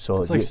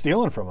 So it's like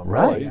stealing from him,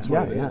 right? That's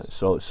what it is.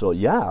 So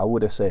I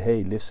would have said,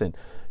 hey, listen,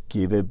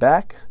 give it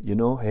back.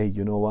 Hey,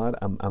 you know what?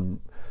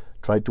 I'm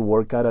try to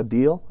work out a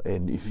deal,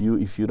 and if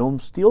you don't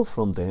steal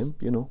from them,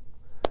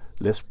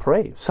 let's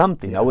pray.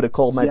 Something. I would have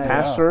called my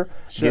pastor,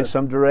 get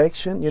some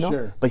direction,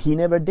 Sure. But he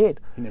never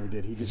did. He never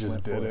did. He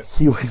just did it.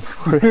 He went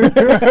for it.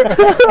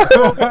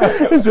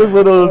 It's just one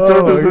of those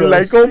sermons where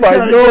like, oh my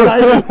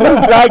God,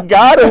 was that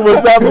God or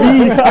was that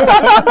me?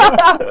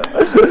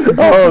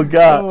 Oh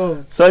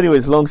God. So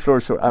anyways, long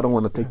story short, I don't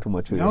want to take too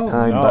much of your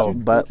time,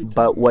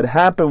 but what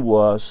happened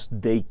was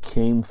they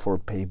came for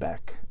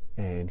payback,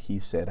 and he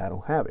said, I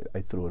don't have it.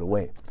 I threw it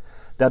away.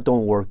 That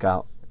don't work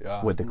out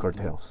with the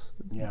cartels.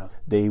 Yeah.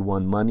 They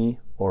want money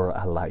or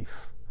a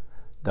life.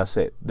 That's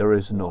it. There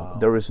is no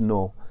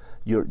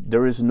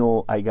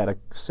I gotta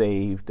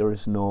save. There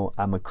is no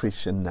I'm a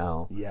Christian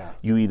now. Yeah.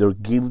 You either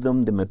give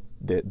them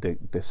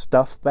the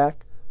stuff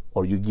back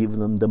or you give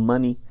them the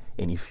money,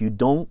 and if you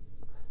don't,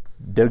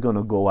 they're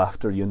gonna go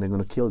after you and they're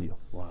gonna kill you.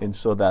 Wow. And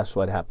so that's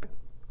what happened.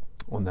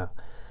 On a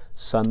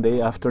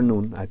Sunday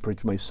afternoon, I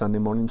preached my Sunday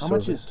morning service. How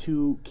much is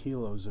 2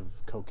 kilos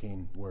of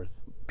cocaine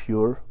worth?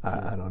 Pure?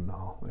 I don't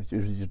know.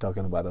 You're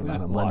talking about a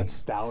lot of money.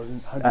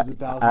 Thousands, hundreds of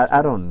thousands?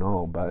 I don't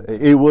know, but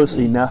it was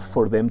enough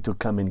for them to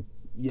come and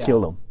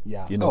kill him.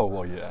 Yeah. Oh,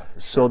 well, yeah.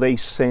 So they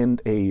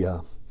send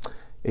a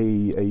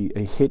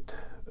hit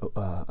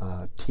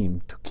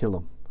team to kill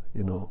him,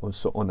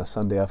 so on a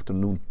Sunday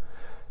afternoon.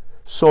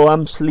 So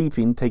I'm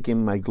sleeping,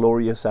 taking my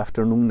glorious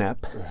afternoon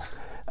nap.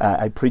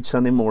 I preach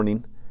Sunday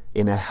morning,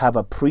 and I have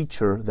a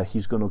preacher that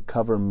he's going to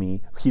cover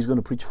me. He's going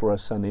to preach for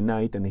us Sunday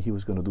night, and he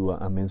was going to do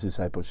a men's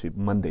discipleship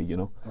Monday, you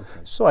know. Okay.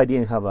 So I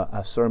didn't have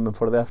a sermon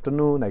for the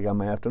afternoon. I got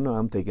my afternoon.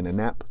 I'm taking a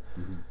nap.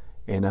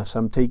 And as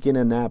I'm taking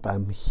a nap,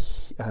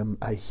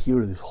 I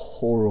hear this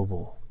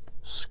horrible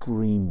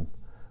scream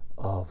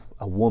of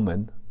a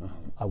woman.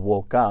 I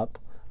woke up.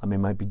 I'm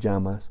in my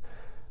pajamas.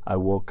 I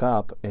woke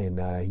up,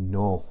 and I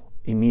know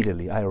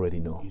immediately. I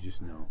already know. You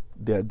just know.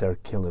 They're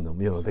killing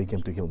them. You know, they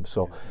came to kill them.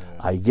 So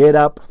I get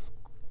up.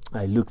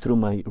 I look through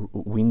my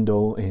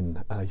window,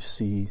 and I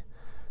see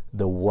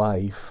the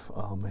wife.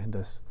 Oh man,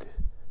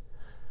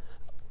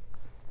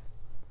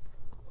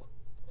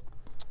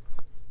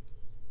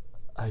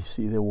 I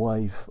see the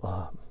wife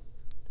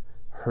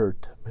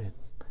hurt, man,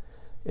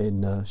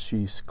 and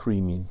she's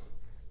screaming,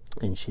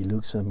 and she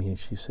looks at me and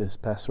she says,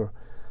 "Pastor,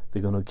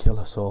 they're gonna kill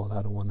us all.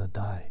 I don't want to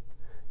die,"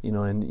 you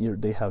know. And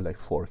they have like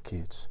 4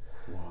 kids.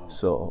 Wow.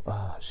 So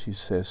she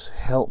says,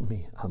 "Help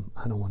me!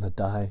 I don't want to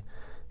die."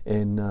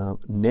 And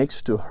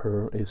next to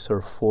her is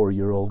her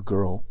 4-year-old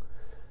girl,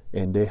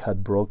 and they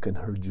had broken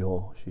her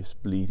jaw. She's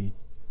bleeding.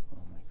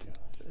 Oh my gosh.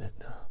 And,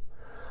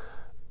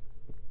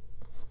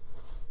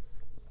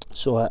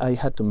 so I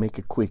had to make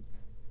a quick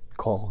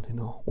call, you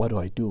know, what do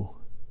I do?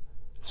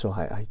 So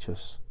I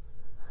acted.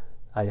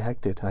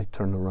 I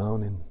turned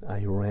around and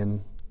I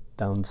ran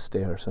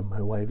downstairs, and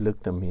my wife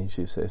looked at me and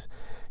she says,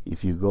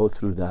 "If you go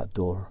through that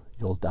door,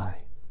 you'll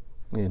die."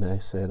 And I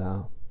said,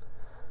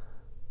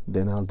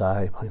 "Then I'll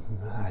die.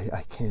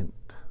 I can't."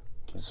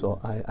 So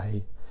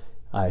I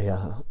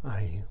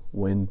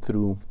went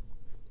through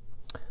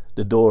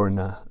the door,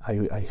 and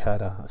I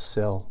had a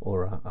cell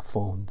or a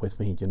phone with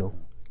me, you know,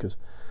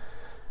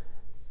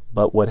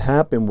 But what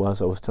happened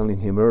was, I was telling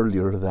him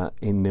earlier that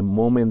in the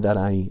moment that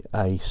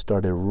I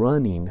started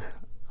running,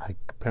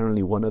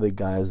 apparently one of the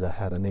guys that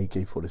had an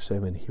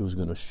AK-47, he was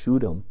going to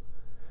shoot him.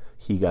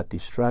 He got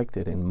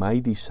distracted, and my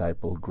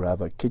disciple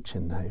grabbed a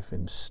kitchen knife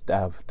and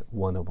stabbed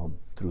one of them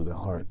through the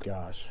heart. Oh my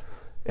gosh.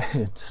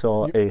 And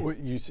so,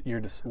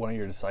 You're one of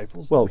your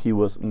disciples? well, he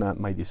was not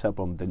my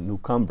disciple, the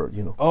newcomer,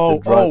 you know.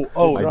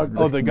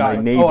 The guy.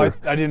 My neighbor,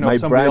 I didn't know my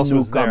somebody brand else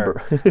was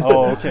there. newcomer.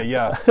 Oh, okay,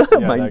 yeah.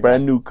 My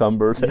brand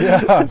newcomer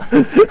Yeah.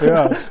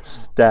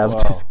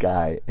 stabbed this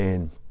guy,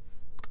 and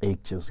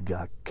it just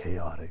got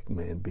chaotic,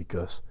 man,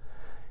 because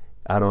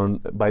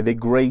by the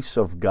grace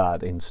of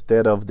God,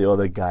 instead of the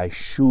other guy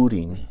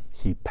shooting,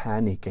 he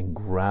panicked and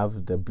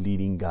grabbed the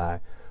bleeding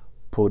guy,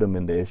 put him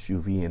in the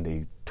SUV, and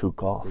they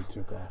took off.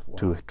 Wow.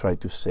 To try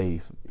to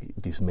save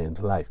this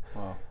man's life.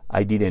 Wow.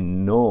 I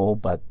didn't know,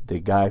 but the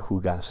guy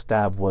who got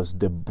stabbed was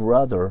the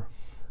brother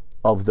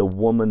of the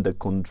woman that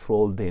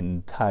controlled the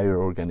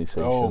entire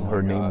organization. Oh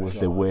Her name gosh. was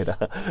Deweta.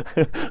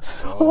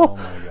 Oh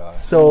my gosh.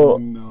 So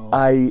no.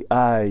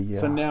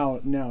 So now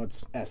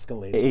it's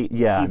escalated.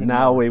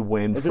 Now more. it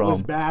went If from it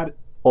was bad,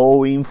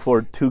 owing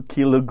for 2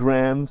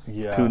 kilograms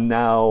Yeah. to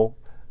now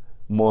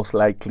most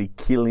likely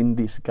killing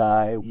this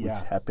guy,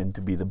 which happened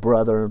to be the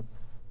brother.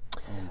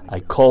 I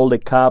called the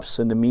cops.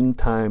 In the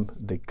meantime,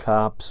 the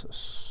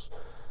cops,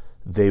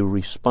 they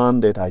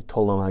responded. I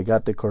told them, I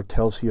got the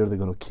cartels here. They're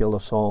going to kill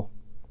us all.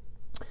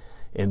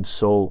 And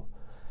so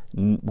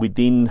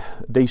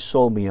they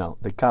sold me out.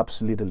 The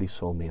cops literally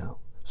sold me out.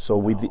 So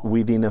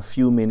within a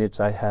few minutes,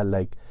 I had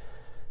like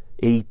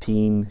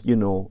 18,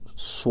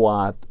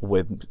 SWAT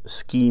with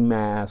ski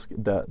masks,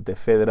 the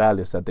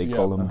federales that they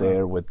call them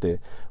there, with the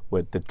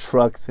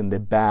trucks in the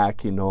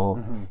back,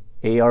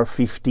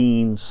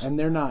 AR-15s. and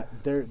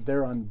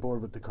they're on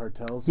board with the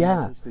cartels.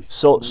 Yeah.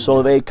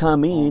 So they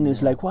come in.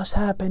 It's like, what's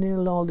happening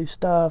and all this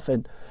stuff,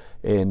 and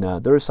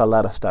there's a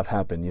lot of stuff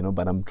happening,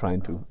 but I'm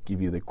trying to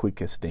give you the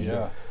quickest thing.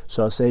 Yeah.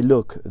 So I say,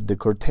 look, the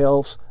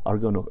cartels are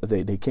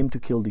they came to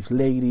kill this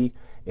lady,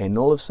 and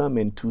all of a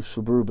sudden 2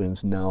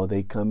 Suburbans now,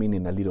 they come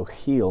in a little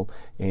hill,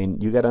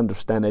 and you got to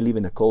understand, I live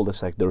in a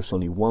cul-de-sac. There's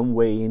only one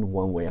way in,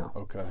 one way out.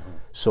 Okay.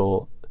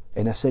 So,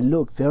 and I said,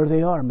 look, there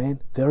they are,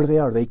 man. There they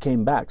are. They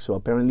came back. So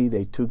apparently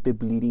they took the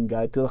bleeding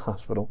guy to the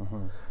hospital,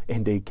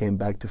 and they came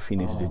back to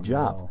finish the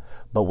job. No.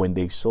 But when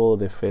they saw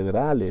the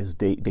federales,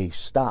 they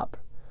stopped.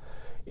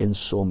 And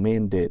so,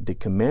 man, the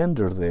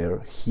commander there,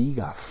 he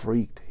got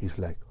freaked. He's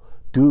like,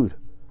 dude,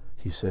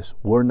 he says,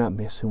 we're not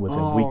messing with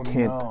them. We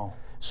can't. No.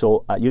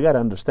 So you got to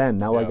understand,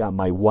 now I got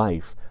my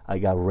wife. I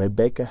got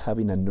Rebecca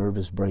having a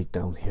nervous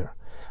breakdown here.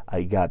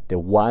 I got the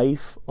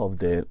wife of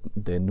the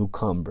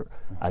newcomer.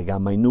 I got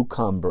my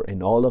newcomer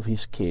and all of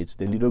his kids,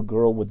 the little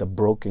girl with the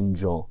broken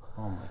jaw.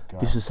 Oh my God.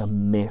 This is a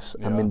mess.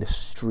 I'm Yeah. in the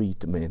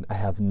street, man. I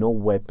have no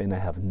weapon. I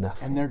have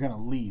nothing. And they're gonna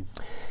leave.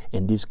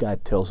 And this guy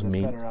tells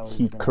me, federales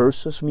he are gonna-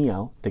 curses me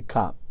out, the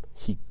cop.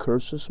 He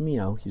curses me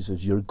out. He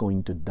says, you're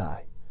going to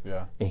die.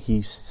 Yeah. And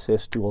he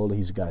says to all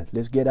his guys,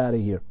 let's get out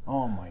of here.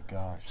 Oh my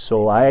gosh.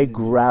 So I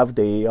grabbed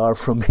the AR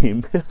from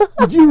him.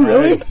 Did you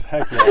really? Nice.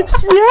 Heck yeah.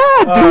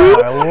 Yeah,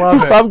 dude. I love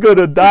If it. I'm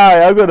gonna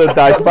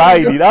die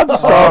fighting. I'm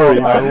sorry.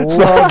 I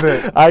love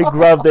it. I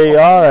grabbed the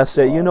AR. I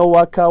said, you know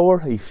what,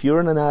 coward? If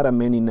you're not a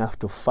man enough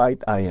to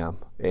fight, I am.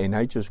 And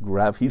I just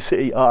grabbed his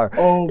AR.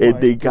 Oh, and my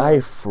the guy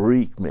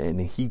freaked, man.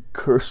 And he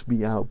cursed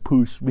me out,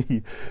 pushed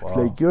me. It's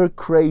like, you're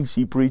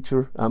crazy,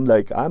 preacher. I'm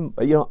like, I'm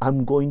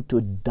going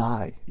to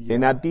die. Yeah.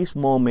 And at this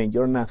moment,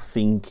 you're not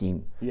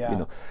thinking,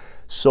 Yeah.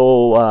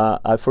 So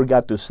I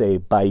forgot to say,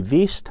 by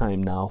this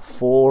time now,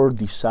 4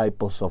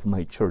 disciples of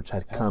my church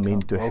had come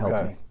in to help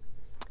Okay. me.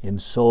 And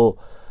so,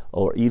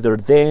 or either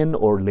then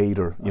or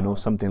later,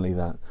 something like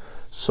that.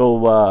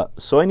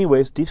 So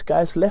anyways, these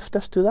guys left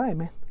us to die,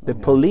 man. The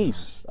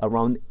police,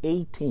 around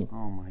 18,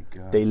 Oh my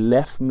God. they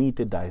left me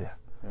to die there.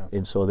 Yeah.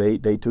 And so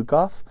they took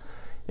off.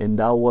 And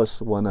that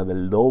was one of the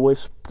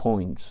lowest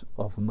points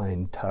of my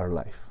entire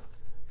life,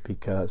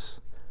 because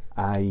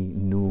I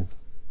knew,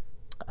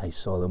 I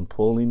saw them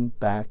pulling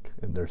back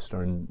and they're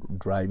starting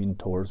driving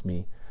towards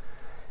me.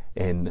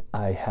 And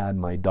I had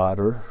my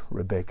daughter,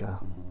 Rebecca,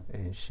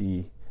 and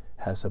she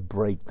has a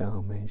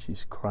breakdown, man.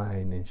 She's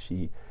crying, and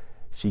she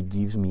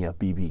gives me a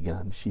BB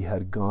gun. She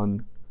had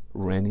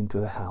ran into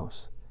the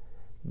house,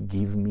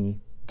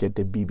 get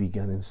the BB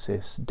gun, and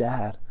says,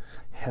 "Dad,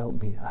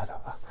 help me. I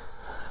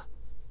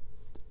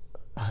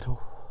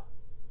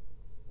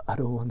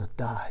don't want to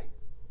die."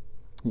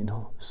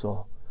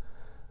 So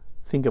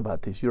think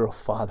about this. You're a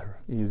father.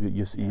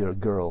 You see your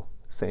girl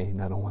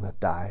saying, "I don't want to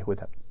die,"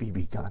 with a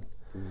BB gun.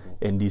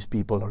 And these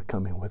people are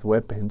coming with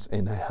weapons,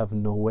 and I have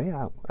no way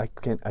out. I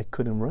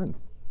couldn't run.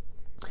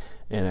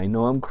 And I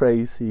know I'm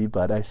crazy,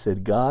 but I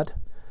said, "God,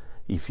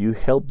 if you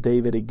help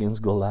David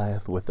against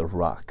Goliath with a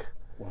rock,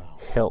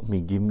 help me,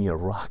 give me a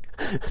rock."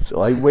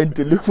 So I went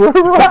to look for a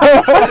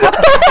rock.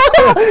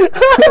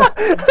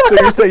 So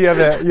you say you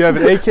have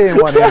an AK in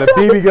one hand, a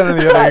BB gun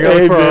in the other.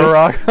 You're going for a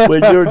rock.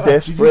 When you're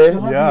desperate. Did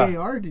you still have Yeah. the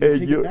AR? Did you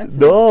take it back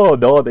from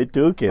No, they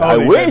took it. Oh, I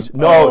they wish. did?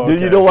 No, Oh, do you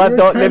okay. know what? You were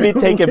Don't, let me trying to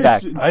take it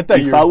back. wish. I thought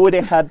If you I were- would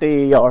have had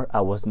the AR,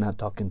 I was not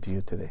talking to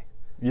you today.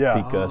 Yeah.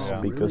 Because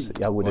Oh, because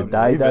really? I would have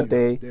Well, died that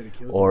believe day, They'd have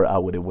killed or you. I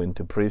would have went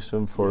to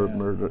prison for Yeah.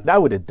 murder. I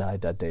would have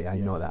died that day. I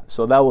know that.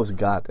 So that was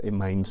God in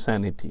my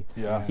insanity.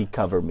 Yeah. He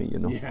covered me.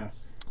 Yeah.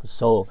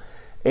 So,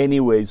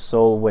 anyway,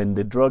 so when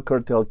the drug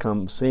cartel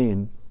comes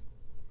in,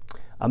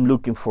 I'm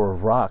looking for a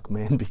rock,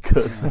 man,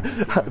 because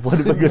what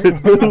am I gonna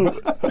do?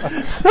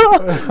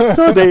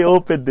 so they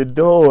opened the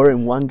door,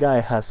 and one guy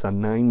has a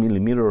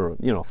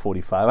 9mm,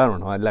 45. I don't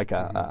know, like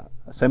a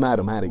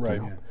semi-automatic.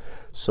 Right.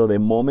 So the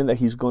moment that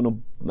he's gonna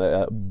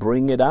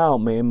bring it out,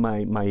 man,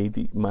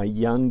 my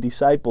young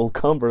disciple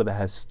Cumber that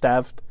has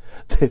stabbed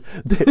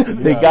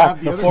the guy,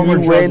 The former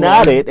he drug went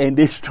at lord. it, and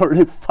they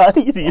started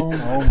fighting.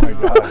 Oh my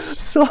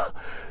gosh.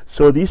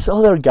 So this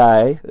other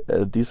guy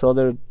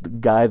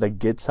that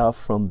gets out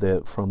from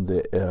the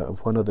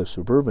one of the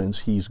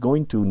Suburbans, he's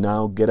going to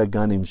now get a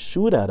gun and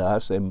shoot at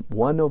us. And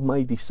one of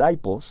my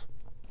disciples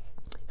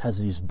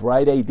has this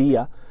bright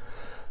idea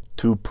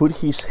to put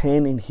his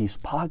hand in his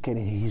pocket,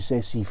 and he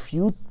says, "If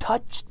you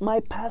touched my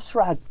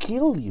pastor, I'll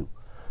kill you."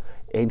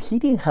 And he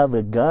didn't have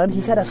a gun;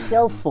 he had a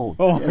cell phone.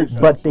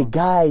 But the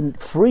guy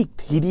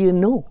freaked; he didn't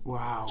know.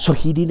 Wow. So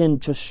he didn't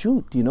just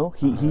shoot.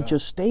 He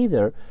just stayed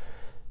there.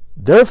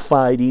 They're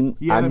fighting,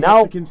 You had and a now,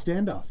 Mexican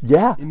standoff.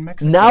 yeah, In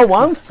Mexico. now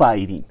I'm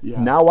fighting. Yeah.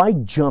 Now I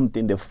jumped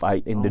in the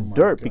fight in the my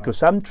dirt God.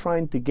 because I'm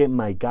trying to get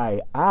my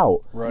guy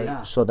out, Right.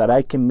 Yeah. so that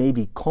I can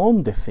maybe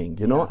calm the thing.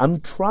 Yeah. I'm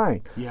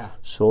trying. Yeah.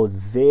 So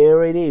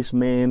there it is,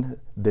 man.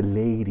 The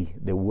lady,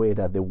 the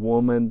widow, the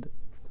woman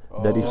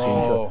that is in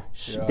Oh,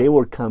 charge. yeah. They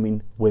were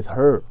coming with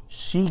her.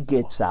 She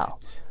gets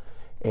out,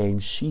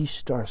 and she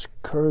starts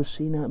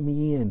cursing at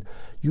me, and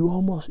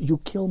you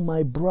killed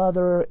my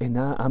brother. And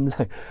I'm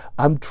like,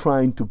 I'm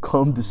trying to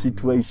calm the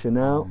situation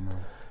out.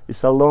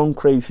 It's a long,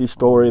 crazy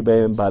story,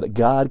 man, but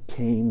God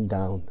came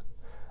down.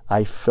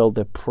 I felt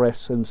the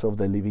presence of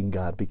the living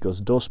God,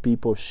 because those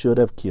people should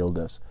have killed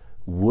us,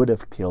 would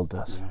have killed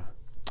us.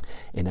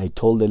 And I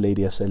told the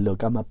lady, I said,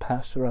 "Look, I'm a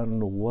pastor. I don't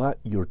know what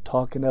you're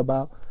talking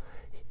about."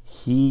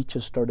 He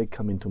just started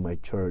coming to my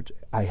church.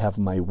 I have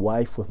my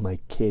wife with my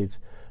kids.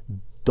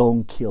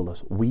 Don't kill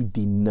us. We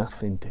did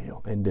nothing to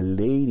you. And the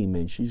lady,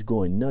 man, she's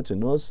going nuts.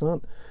 And all of a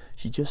sudden,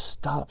 she just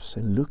stops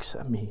and looks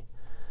at me.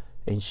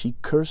 And she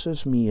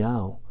curses me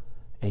out.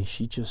 And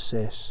she just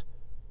says,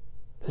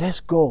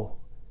 "Let's go."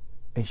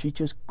 And she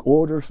just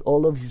orders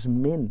all of his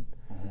men,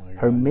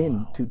 her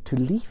men, to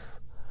leave.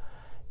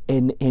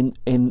 And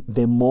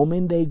the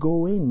moment they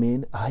go in,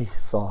 man, I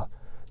thought,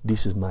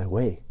 this is my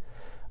way.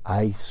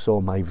 I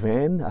saw my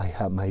van, I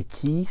had my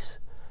keys,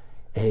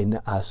 and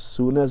as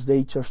soon as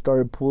they just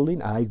started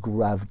pulling, I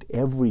grabbed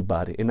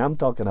everybody, and I'm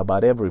talking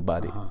about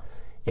everybody,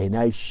 and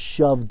I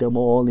shoved them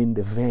all in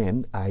the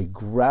van. I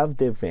grabbed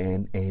the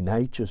van, and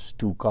I just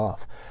took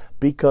off,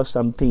 because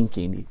I'm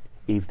thinking,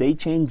 if they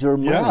change their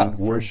mind, Yeah,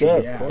 we're for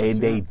sure, dead. of course,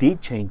 And they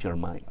did change their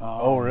mind.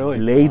 Oh, really?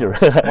 Later.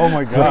 Oh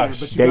my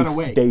gosh. But you got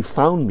away. They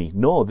found me.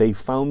 No, they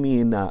found me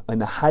in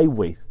a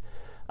highway.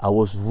 I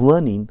was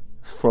running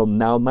from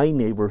now my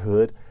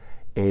neighborhood,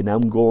 and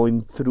I'm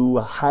going through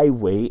a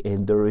highway,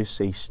 and there is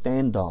a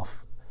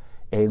standoff,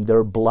 and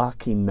they're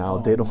blocking now.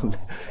 They don't.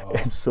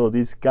 And so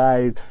this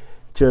guy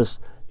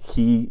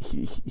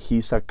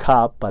he's a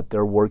cop, but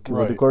they're working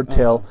with the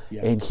cartel,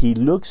 and he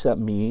looks at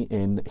me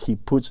and he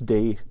puts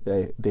the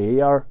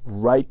AR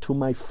right to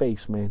my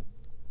face, man.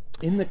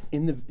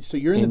 So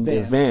you're in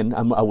the van.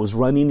 I was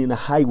running in a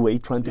highway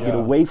trying to get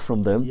away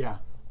from them. Yeah.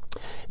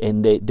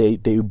 And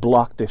they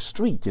blocked the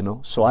street,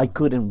 so I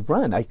couldn't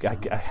run. I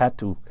had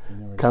to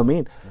come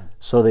in.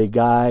 So the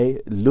guy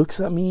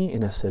looks at me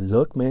and I said,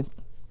 look, man,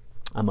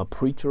 I'm a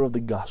preacher of the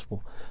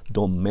gospel.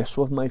 Don't mess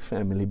with my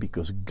family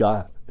because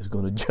God is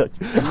going to judge.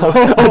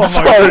 I'm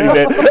sorry,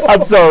 man.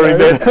 I'm sorry,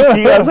 man.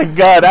 He has a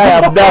gun. I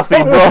have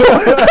nothing, bro.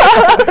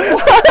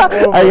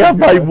 I have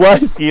my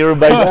wife here,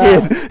 my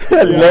kid,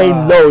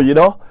 laying low,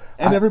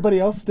 And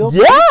everybody else still?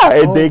 Yeah,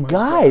 and the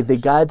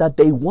guy that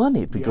they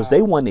wanted, because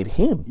they wanted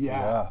him.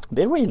 Yeah.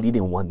 They really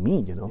didn't want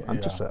me,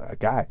 I'm just a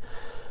guy.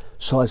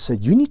 So I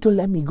said, you need to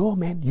let me go,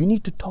 man. You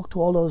need to talk to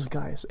all those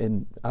guys.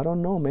 And I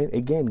don't know, man.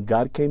 Again,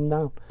 God came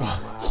down.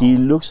 He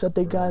looks at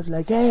the guys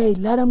like, hey,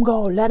 let them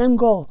go, let them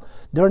go.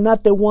 They're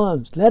not the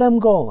ones. Let them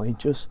go. And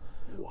just,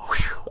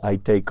 I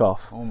take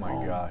off. Oh,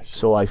 my gosh.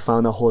 So I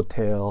found a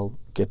hotel,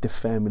 get the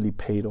family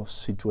paid off,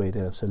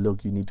 situated. I said,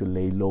 look, you need to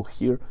lay low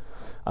here.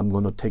 I'm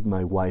going to take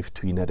my wife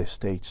to United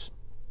States.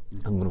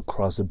 I'm going to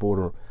cross the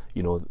border.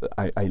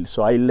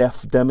 So I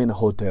left them in a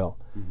hotel,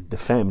 the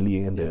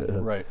family, and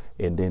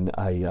and then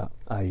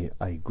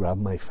I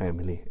grabbed my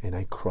family and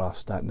I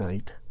crossed that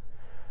night.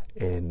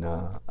 And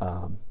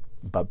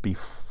but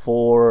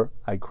before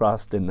I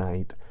crossed the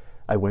night,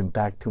 I went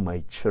back to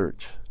my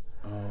church.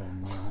 Oh,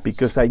 no.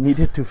 Because I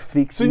needed to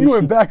fix. So you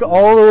went back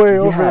all the way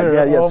over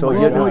there. Yeah. Oh, so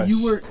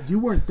you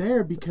weren't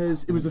there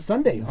because it was a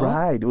Sunday, huh?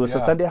 Right. It was a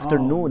Sunday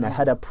afternoon. No. I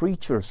had a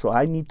preacher, so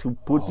I need to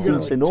put So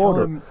things in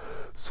order.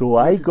 So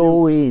I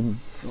go in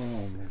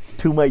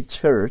to my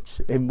church,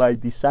 and my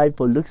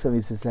disciple looks at me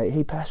and says, like,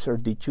 hey, Pastor,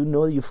 did you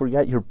know you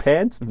forgot your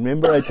pants?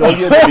 Remember I told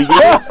you at the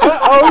beginning?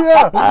 Oh,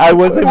 yeah. I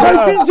was in my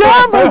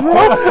pajamas,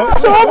 bro.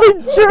 So I'm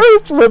in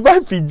church with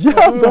my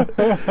pajamas.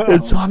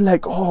 And so I'm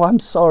like, oh, I'm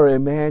sorry,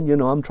 man.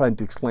 I'm trying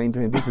to explain to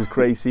him, this is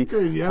crazy.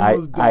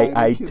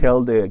 I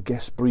tell the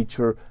guest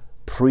preacher,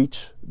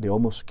 preach. They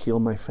almost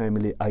killed my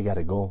family. I got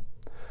to go.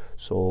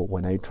 So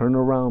when I turn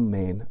around,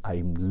 man,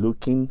 I'm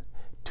looking.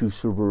 Two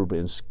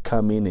Suburbans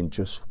come in and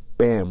just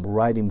bam,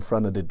 right in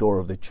front of the door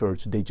of the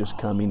church. They just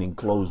come in and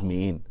close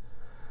me in.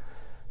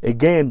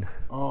 Again,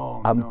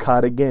 I'm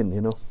caught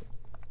again,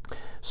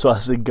 So I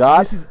said,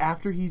 God. This is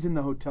after he's in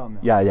the hotel now.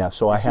 Yeah.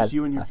 So it's I had just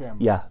you and your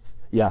family.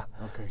 Yeah.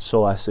 Okay.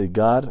 So I said,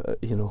 God,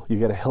 you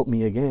got to help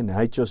me again.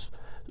 I just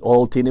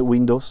all tinted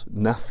windows,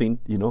 nothing,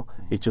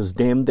 It's just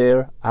them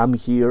there. I'm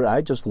here.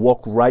 I just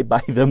walk right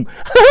by them.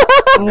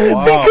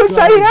 Because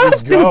I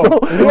have to go.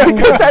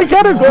 Because I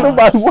gotta go to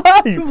my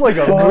wife. This is like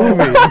a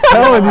movie. I'm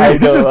telling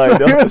you.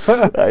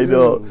 I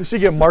know. You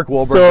should get Mark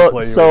Wahlberg to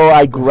play you. So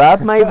I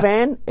grabbed my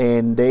van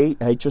and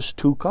I just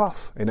took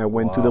off and I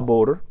went to the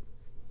border.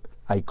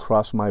 I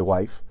crossed my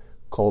wife,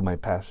 called my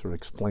pastor,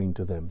 explained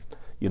to them,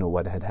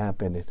 what had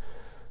happened. And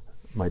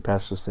my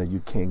pastor said, you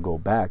can't go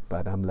back.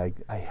 But I'm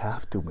like, I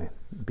have to, man,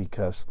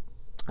 because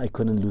I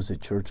couldn't lose a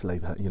church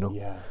like that,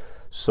 Yeah.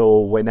 So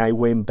when I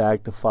went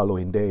back the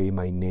following day,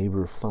 my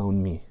neighbor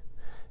found me,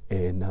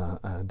 and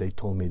they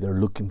told me they're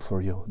looking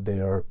for you. They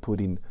are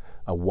putting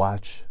a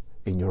watch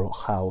in your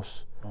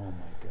house. Oh my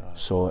God!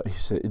 So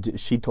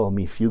she told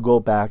me, if you go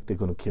back, they're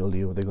gonna kill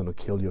you. They're gonna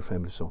kill your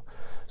family.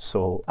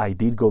 So I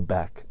did go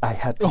back. I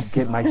had to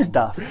get my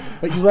stuff.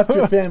 But you left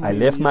your family. I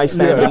left my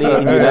family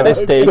in the United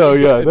States. So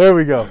there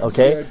we go.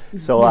 Okay.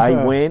 So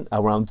I went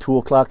around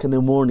 2:00 in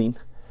the morning.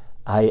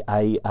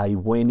 I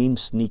went in,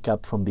 sneak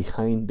up from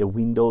behind the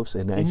windows,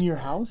 and in your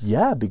house.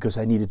 Yeah, because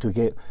I needed to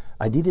get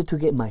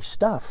my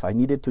stuff. I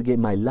needed to get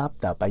my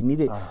laptop.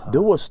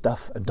 There was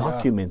stuff,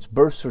 documents,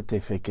 birth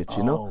certificates,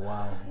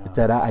 Wow,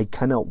 that I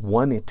kind of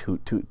wanted to.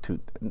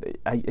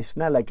 It's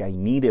not like I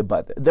needed,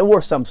 but there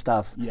was some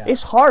stuff. Yeah.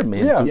 It's hard,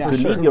 man, to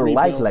live your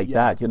life like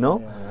that,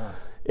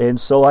 And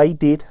so I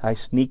did. I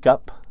sneak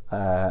up.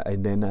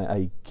 And then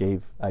I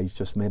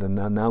just made an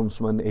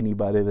announcement.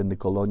 Anybody in the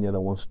Colonia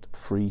that wants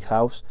free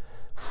house,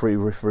 free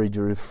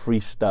refrigerator, free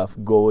stuff,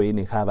 go in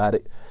and have at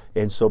it.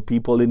 And so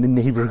people in the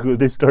neighborhood,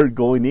 they started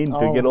going in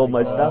to get all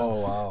my stuff.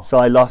 Oh, wow. So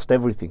I lost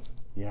everything.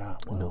 Yeah.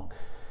 Wow.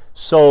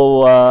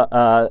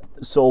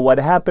 So what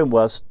happened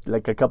was,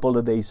 like a couple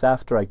of days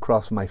after, I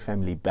crossed my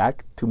family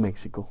back to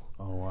Mexico.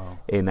 Oh, wow.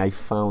 And I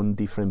found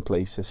different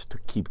places to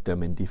keep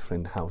them in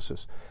different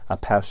houses. A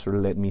pastor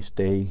let me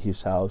stay in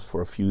his house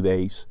for a few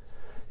days.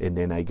 And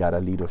then I got a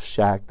little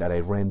shack that I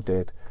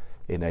rented,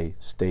 and I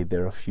stayed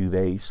there a few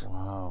days.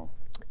 Wow.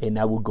 And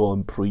I would go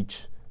and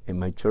preach in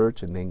my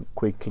church and then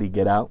quickly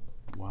get out.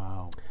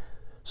 Wow.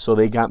 So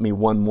they got me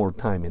one more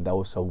time, and that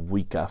was a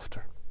week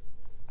after.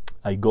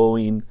 I go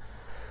in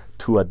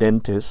to a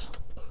dentist,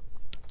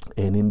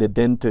 and in the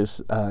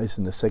dentist, it's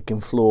in the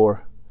second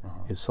floor.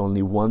 It's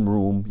only one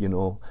room,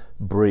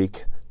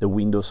 brick. The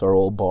windows are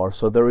all barred.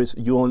 So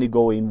you only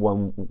go in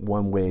one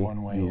way.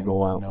 One way. You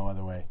go out. No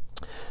other way.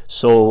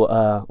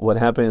 So what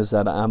happened is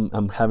that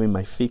I'm having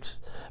my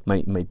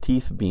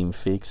teeth being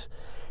fixed,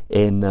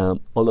 And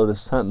all of a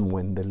sudden,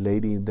 when the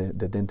lady,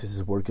 the dentist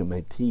is working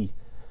my teeth,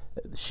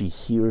 she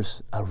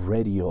hears a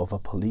radio of a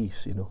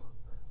police,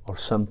 or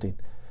something.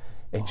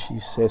 And she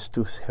says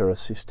to her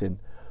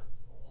assistant,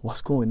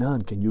 "What's going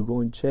on? Can you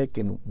go and check?"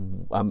 And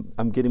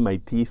I'm getting my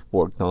teeth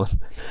worked on.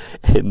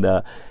 And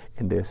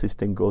the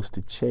assistant goes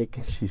to check,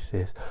 and she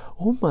says,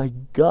 "Oh my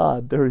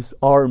God, there's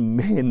armed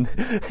men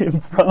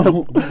in front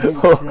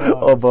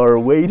of our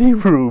waiting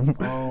room."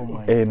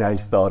 And I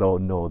thought, oh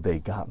no, they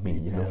got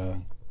me,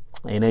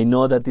 And I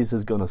know that this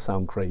is going to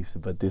sound crazy,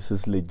 but this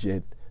is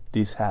legit.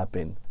 This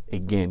happened.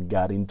 Again,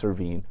 God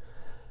intervened.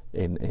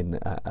 And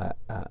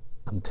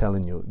I'm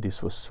telling you,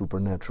 this was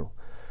supernatural.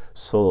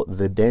 So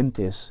the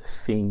dentist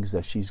thinks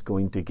that she's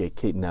going to get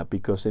kidnapped,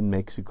 because in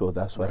Mexico,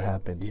 that's what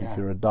happens. If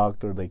you're a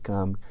doctor, they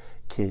come,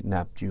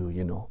 kidnap you,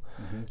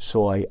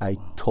 So I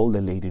told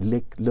the lady,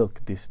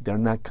 look, they're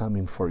not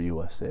coming for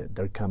you. I said,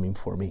 they're coming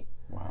for me.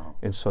 Wow.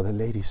 And so the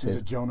lady said,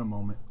 it's a Jonah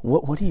moment.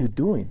 What are you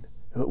doing?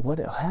 What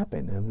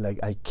happened? And I'm like,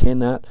 I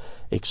cannot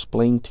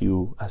explain to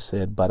you. I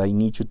said, but I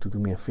need you to do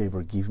me a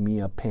favor. Give me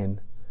a pen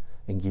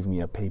and give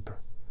me a paper.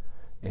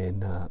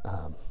 And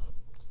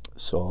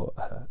so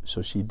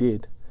she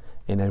did.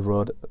 And I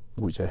wrote,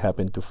 which I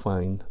happened to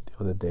find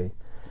the other day,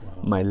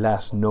 my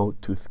last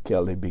note to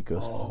Kelly,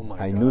 because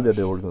I knew that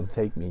they were going to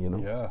take me,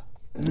 Yeah.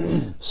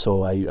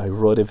 So I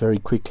wrote it very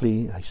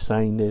quickly. I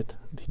signed it.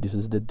 This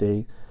is the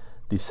day,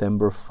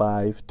 December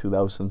 5,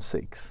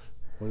 2006.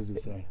 What does it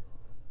say?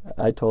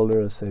 I told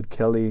her, I said,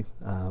 "Kelly,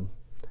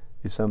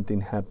 if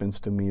something happens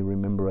to me,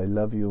 remember I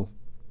love you.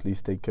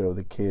 Please take care of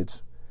the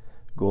kids.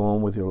 Go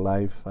on with your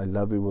life. I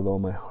love you with all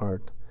my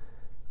heart.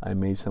 I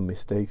made some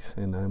mistakes,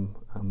 and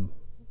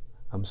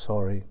I'm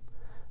sorry.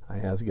 I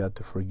ask God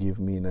to forgive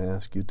me, and I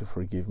ask you to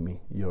forgive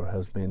me, your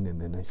husband."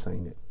 And then I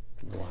signed it.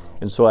 Wow.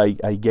 And so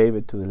I gave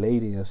it to the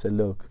lady. I said,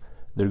 "Look,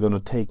 they're going to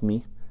take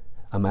me.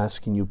 I'm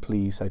asking you,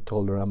 please." I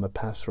told her, "I'm a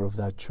pastor of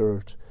that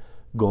church.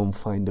 Go and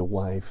find a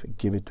wife.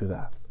 Give it to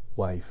that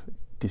wife.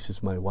 This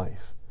is my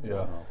wife."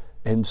 Yeah.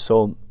 And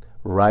so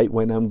right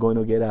when I'm going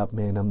to get up,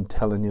 man, I'm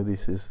telling you,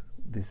 this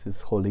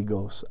is Holy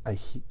Ghost.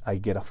 I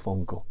get a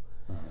phone call.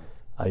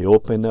 I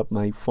open up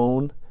my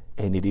phone,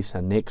 and it is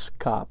an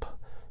ex-cop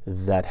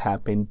that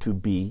happened to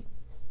be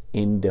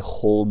in the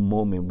whole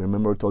moment.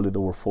 Remember I told you there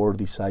were 4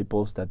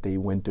 disciples that they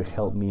went to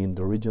help me in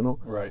the original?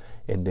 Right.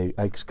 And the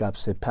ex-cop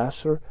said,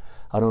 "Pastor,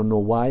 I don't know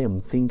why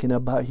I'm thinking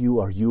about you.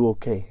 Are you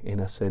okay?"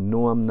 And I said,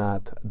 "No, I'm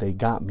not. They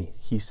got me."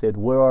 He said,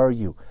 "Where are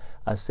you?"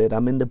 I said,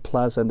 "I'm in the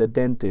plaza and the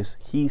dentist."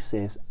 He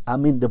says,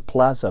 "I'm in the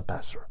plaza,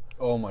 Pastor."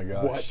 Oh my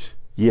gosh. What?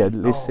 Yeah,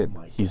 listen,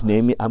 my his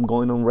name, I'm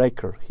going on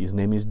record. His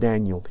name is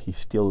Daniel. He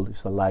still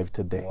is alive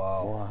today.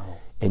 Wow.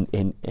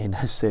 And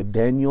I said,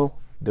 "Daniel,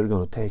 they're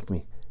going to take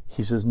me."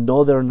 He says,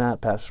 "No, they're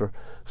not, Pastor."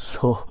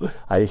 So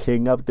I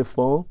hang up the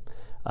phone.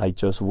 I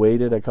just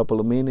waited a couple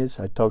of minutes.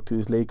 I talked to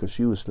this lady, because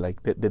she was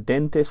like, the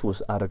dentist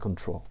was out of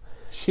control.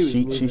 She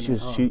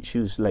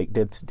was like,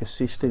 the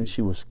assistant,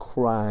 she was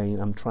crying.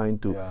 I'm trying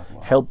to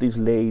help these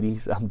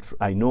ladies.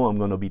 I know I'm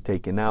going to be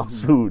taken out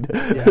soon.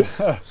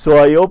 So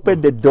I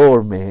opened the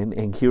door, man,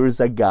 and here's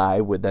a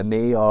guy with an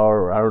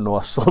AR, or I don't know,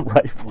 assault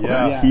rifle.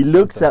 He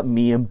looks at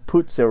me and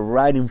puts it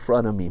right in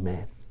front of me,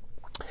 man.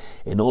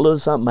 And all of a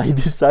sudden, my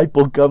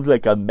disciple comes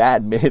like a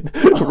madman,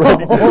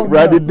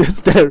 running the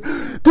stairs.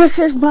 "This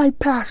is my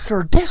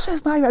pastor. This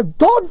is my man.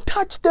 Don't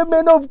touch the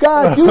man of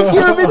God. You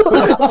hear me?"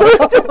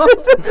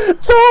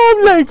 So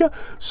I'm like,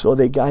 so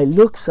the guy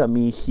looks at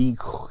me. He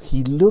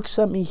looks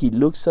at me. He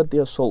looks at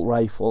the assault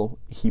rifle.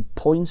 He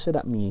points it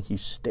at me.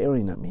 He's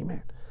staring at me,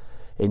 man.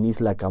 And it's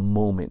like a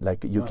moment,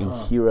 like you can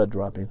hear it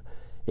dropping.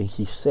 And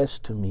he says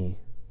to me,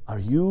 "Are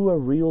you a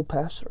real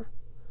pastor?"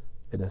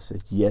 And I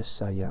said,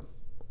 "Yes, I am."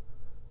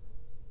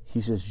 He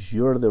says,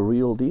 "You're the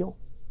real deal?"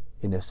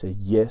 And I said,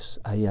 "Yes,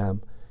 I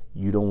am.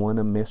 You don't want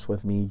to mess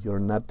with me. You're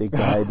not the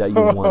guy that you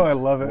want." I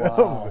love it.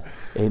 Wow.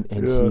 And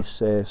he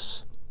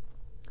says,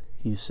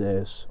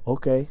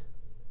 "Okay."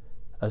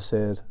 I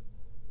said,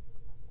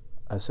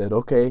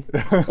 "Okay."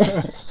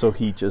 So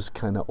he just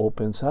kind of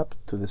opens up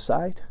to the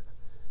side,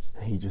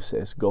 and he just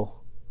says, "Go."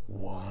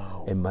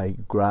 Wow. And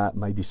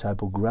my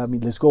disciple grabbed me.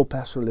 "Let's go,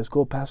 Pastor. Let's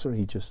go, Pastor."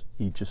 He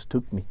just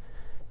took me.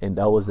 And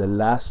that was the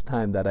last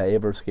time that I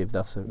ever escaped.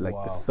 That's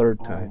the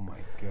third time. Oh my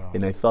God.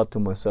 And I thought to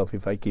myself,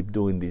 if I keep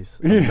doing this,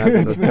 I'm not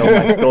going to tell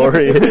my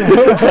story.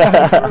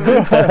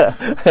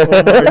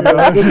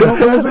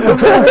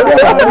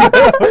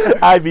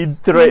 I've been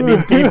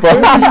threatening people.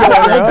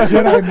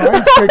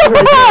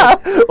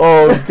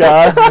 Oh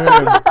God.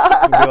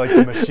 You'd be like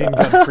the machine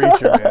gun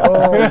preacher, man.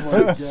 Oh my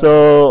God.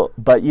 So,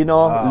 but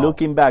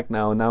looking back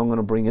now I'm going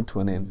to bring it to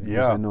an end.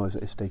 Because Yeah. I know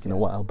it's taking a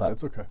while. But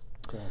That's okay.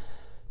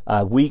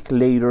 a week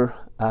later,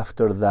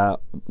 after that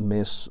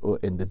mess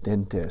in the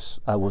dentist,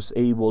 I was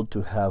able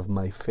to have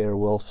my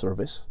farewell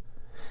service.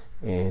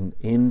 And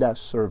in that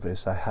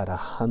service, I had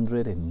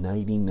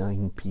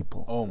 199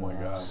 people. Oh my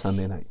gosh.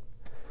 Sunday night.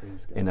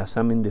 And as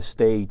I'm in the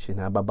stage and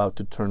I'm about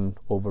to turn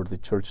over the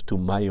church to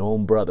my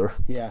own brother.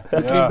 Yeah. He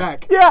came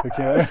back. Yeah.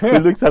 Okay. He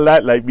looks a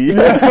lot like me.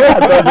 I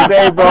told him,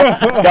 hey,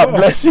 bro, God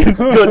bless you.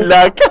 Good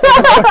luck.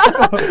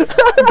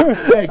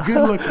 Hey,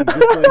 good looking.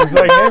 He's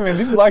like, hey man,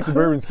 these black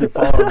Suburbans keep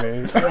following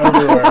me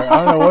everywhere.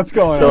 I don't know what's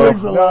going on.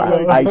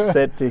 So I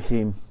said to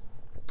him,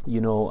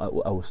 you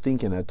know, I was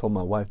thinking, I told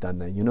my wife that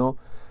night, you know,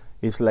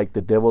 it's like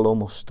the devil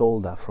almost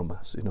stole that from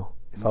us, you know.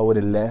 If I would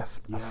have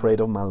left afraid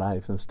of my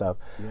life and stuff,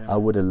 I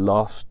would have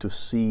lost to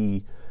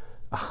see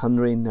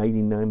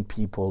 199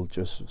 people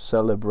just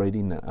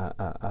celebrating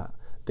the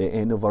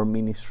end of our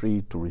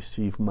ministry to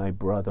receive my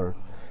brother.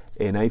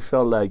 And I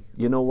felt like,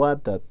 you know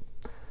what, that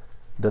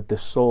the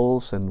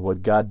souls and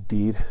what God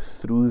did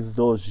through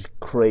those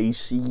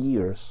crazy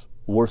years,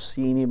 we're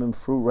seeing even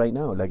fruit right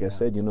now. Like I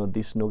said, you know,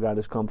 this No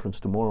Goddess conference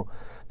tomorrow,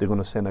 they're going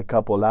to send a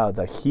couple out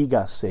that he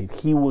got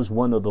saved. He was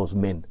one of those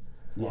men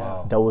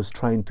that was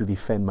trying to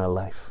defend my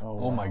life.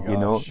 Oh my gosh. You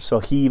know, so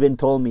he even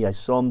told me, I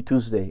saw him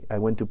Tuesday, I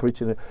went to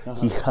preach, and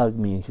he hugged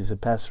me and he said,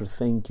 Pastor,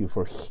 thank you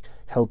for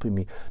helping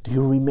me. Do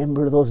you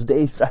remember those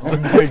days?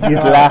 He's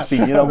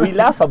laughing. You know, we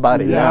laugh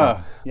about it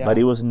now, but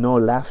it was no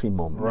laughing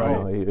moment. Right.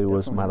 You know, it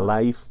was my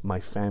life, my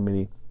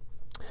family.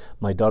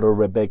 My daughter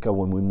Rebecca,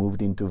 when we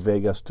moved into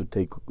Vegas to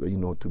take, you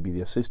know, to be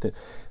the assistant,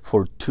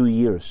 for 2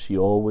 years, she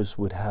always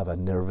would have a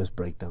nervous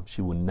breakdown.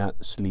 She would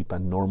not sleep a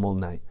normal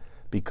night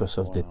because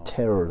of the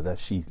terror that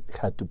she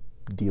had to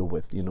deal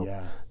with, you know,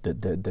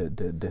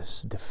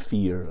 the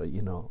fear,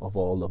 you know, of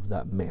all of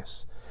that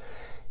mess.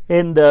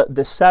 And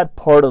the sad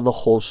part of the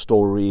whole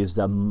story is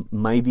that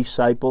my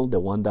disciple, the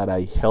one that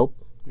I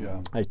helped,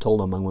 I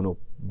told him, I'm going to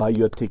buy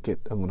you a ticket.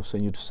 I'm going to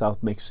send you to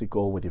South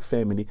Mexico with your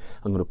family.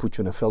 I'm going to put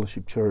you in a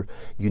fellowship church.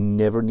 You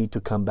never need to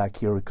come back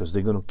here because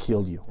they're going to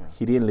kill you.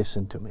 He didn't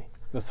listen to me.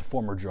 That's the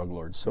former drug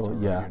lord.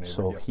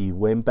 So he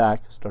went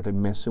back, started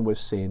messing with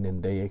sin,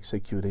 and they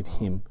executed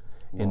him.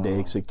 And they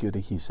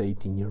executed his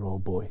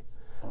 18-year-old boy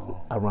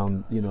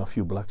around, you know, a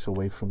few blocks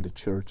away from the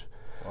church.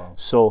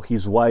 So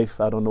his wife,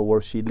 I don't know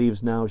where she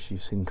lives now.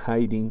 She's in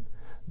hiding.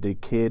 The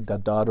kid, the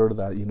daughter,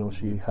 that, you know,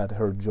 she had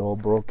her jaw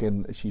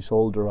broken. She's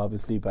older,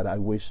 obviously, but I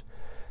wish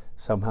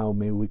somehow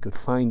maybe we could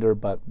find her.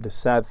 But the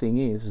sad thing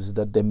is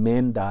that the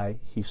man died,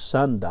 his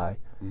son died,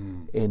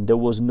 and there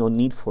was no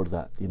need for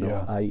that. You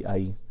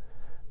know,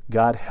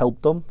 God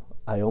helped him.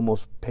 I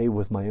almost paid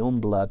with my own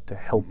blood to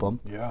help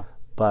him.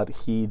 But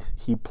he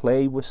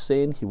played with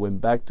sin. He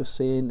went back to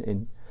sin,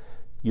 and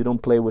you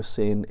don't play with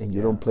sin, and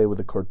you don't play with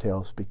the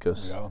cartels,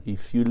 because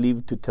if you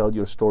live to tell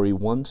your story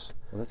once,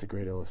 well, that's a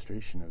great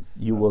illustration of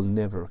you will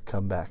never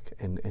come back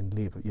and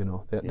live. You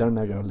know, they're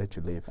not going to let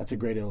you live. That's a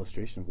great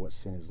illustration of what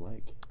sin is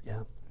like.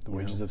 Yeah, the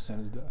wages of sin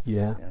is death.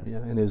 Yeah,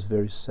 and it's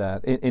very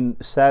sad, and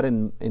sad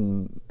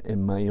in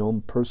my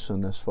own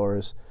person, as far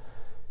as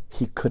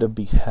he could have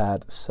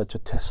had such a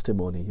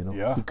testimony. You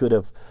know, he could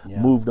have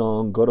moved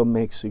on, go to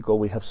Mexico.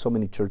 We have so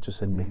many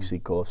churches in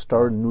Mexico.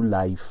 Start a new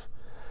life.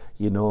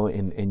 You know,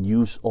 and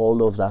use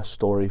all of that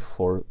story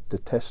for the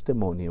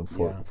testimony and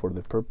for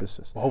the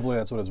purposes. Well, hopefully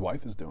that's what his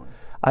wife is doing.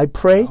 I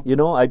pray, you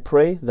know, I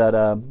pray that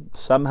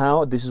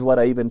somehow, this is what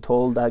I even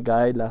told that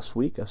guy last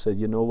week. I said,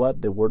 you know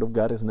what, the word of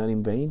God is not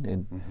in vain,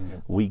 and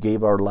we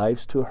gave our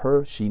lives to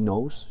her. She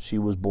knows she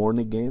was born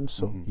again,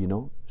 so, you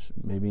know,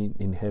 maybe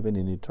in heaven,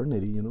 in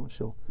eternity, you know,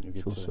 she'll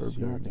serve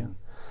God. Yeah.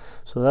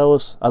 So that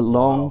was a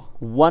long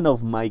one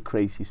of my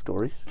crazy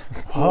stories.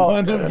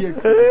 One of your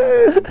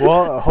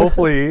well,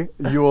 hopefully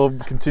you will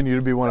continue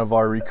to be one of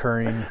our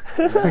recurring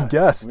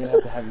guests. We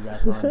have to have you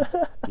back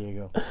on,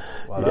 Diego.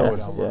 Wow, that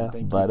was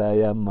Thank but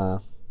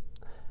you.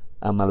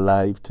 I'm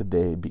alive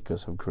today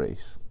because of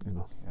grace. You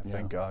know,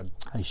 thank God.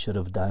 I should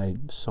have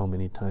died so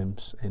many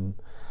times, and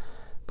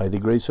by the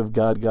grace of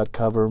God, God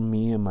covered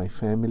me and my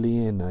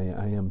family, and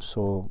I am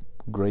so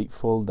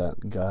grateful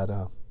that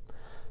God,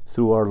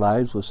 through our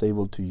lives, was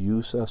able to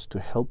use us to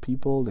help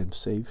people and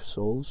save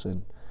souls,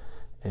 and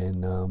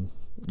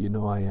you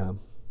know,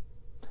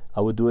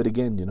 I would do it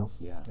again. You know,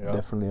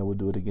 definitely I would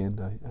do it again.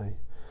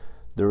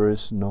 There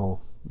is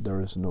no.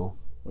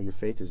 Well, your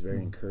faith is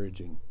very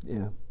encouraging.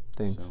 Yeah,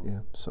 thanks.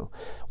 So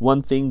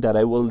one thing that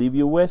I will leave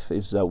you with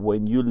is that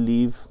when you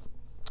live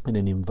in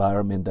an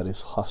environment that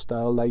is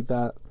hostile like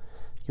that,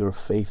 your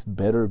faith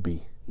better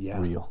be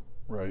real.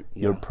 Right.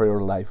 Your prayer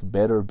life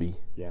better be.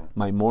 Yeah.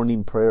 My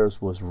morning prayers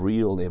was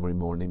real every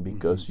morning,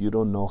 because you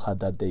don't know how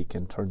that day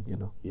can turn, you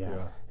know.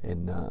 Yeah.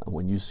 And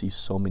when you see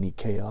so many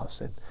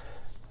chaos and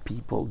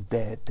people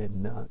dead,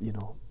 and you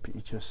know,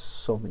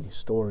 just so many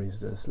stories,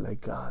 that's like,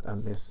 God,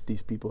 unless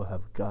these people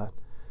have God,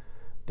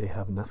 they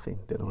have nothing.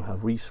 They don't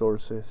have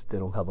resources. They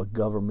don't have a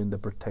government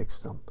that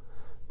protects them.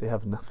 They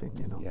have nothing,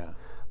 you know. Yeah.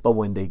 But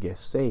when they get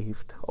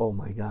saved, oh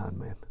my God,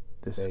 man.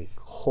 This faith.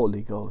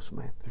 Holy Ghost,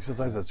 man. I think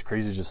sometimes that's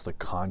crazy, just the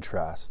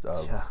contrast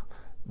of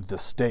the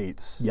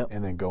States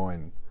and then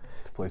going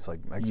to a place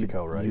like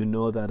Mexico, right? You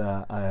know that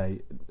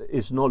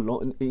it's no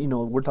long, you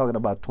know, we're talking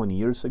about 20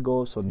 years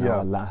ago, so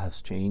now a lot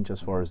has changed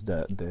as far as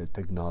the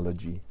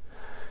technology.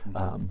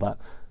 But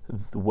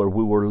where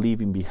we were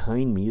living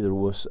behind me, there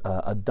was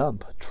a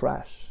dump,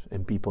 trash,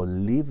 and people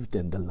lived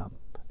in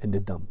the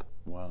dump.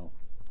 Wow.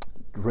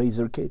 Raised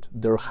their kids.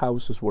 Their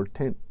houses were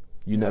tent.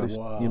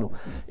 Wow.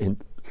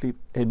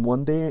 And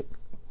one day,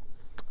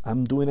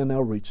 I'm doing an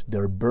outreach.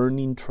 They're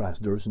burning trash.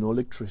 There's no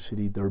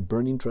electricity. They're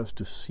burning trash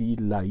to see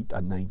light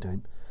at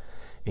nighttime.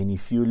 And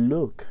if you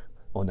look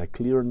on a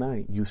clear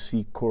night, you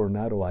see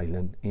Coronado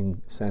Island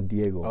in San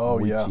Diego,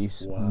 which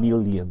is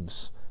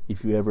millions.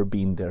 If you ever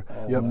been there,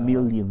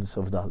 millions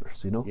of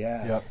dollars,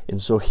 Yeah. Yep.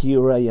 And so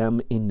here I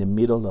am in the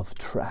middle of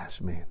trash,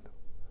 man,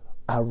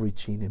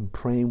 outreaching and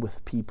praying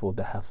with people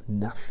that have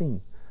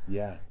nothing.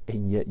 Yeah.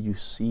 And yet you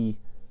see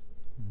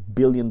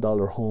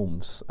billion-dollar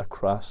homes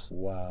across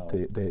Wow.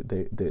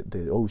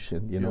 the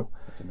ocean, you know.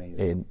 That's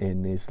amazing.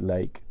 And it's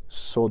like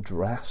so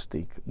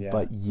drastic, Yeah.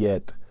 but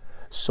yet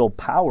so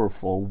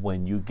powerful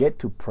when you get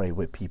to pray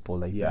with people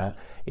like that,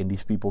 and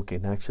these people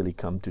can actually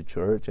come to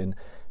church. And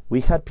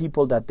we had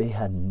people that they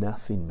had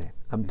nothing, man.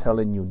 I'm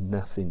telling you,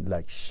 nothing,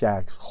 like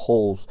shacks,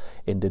 holes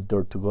in the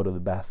dirt to go to the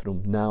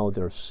bathroom. Now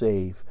they're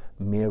saved,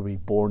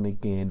 married, born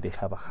again. They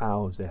have a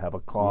house, they have a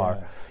car.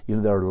 Yeah. You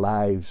know, their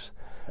lives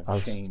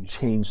Have have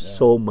changed.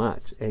 so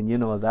much. And you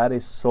know, that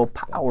is so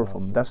powerful.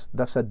 awesome.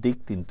 That's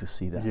addicting to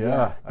see that.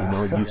 Yeah. You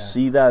know, you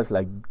see that, it's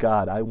like,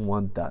 God, I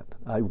want that.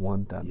 I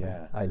want that. Yeah.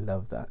 Man. I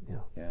love that. You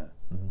know. Yeah.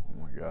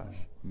 Oh my gosh,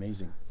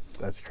 Amazing.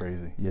 that's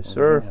crazy. Yes, We're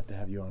sir. gonna have to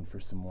have you on for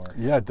some more.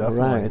 Yeah, All definitely.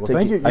 right. Well,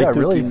 thank you. Yeah, I took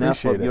really enough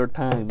appreciate of it. your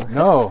time.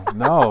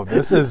 No,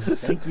 this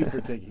is. Thank you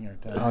for taking our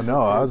time. Oh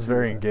no, I was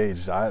very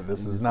engaged.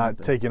 This is not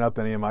something. taking up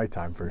any of my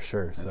time for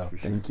sure. So, for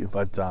sure. Thank you.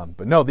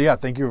 but no, yeah,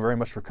 thank you very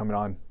much for coming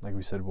on. Like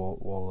we said,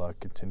 we'll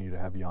continue to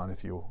have you on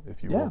if you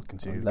will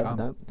continue to love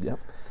come. that. Yep.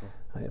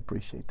 I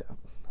appreciate that.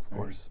 Of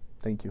course.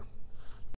 Thank you.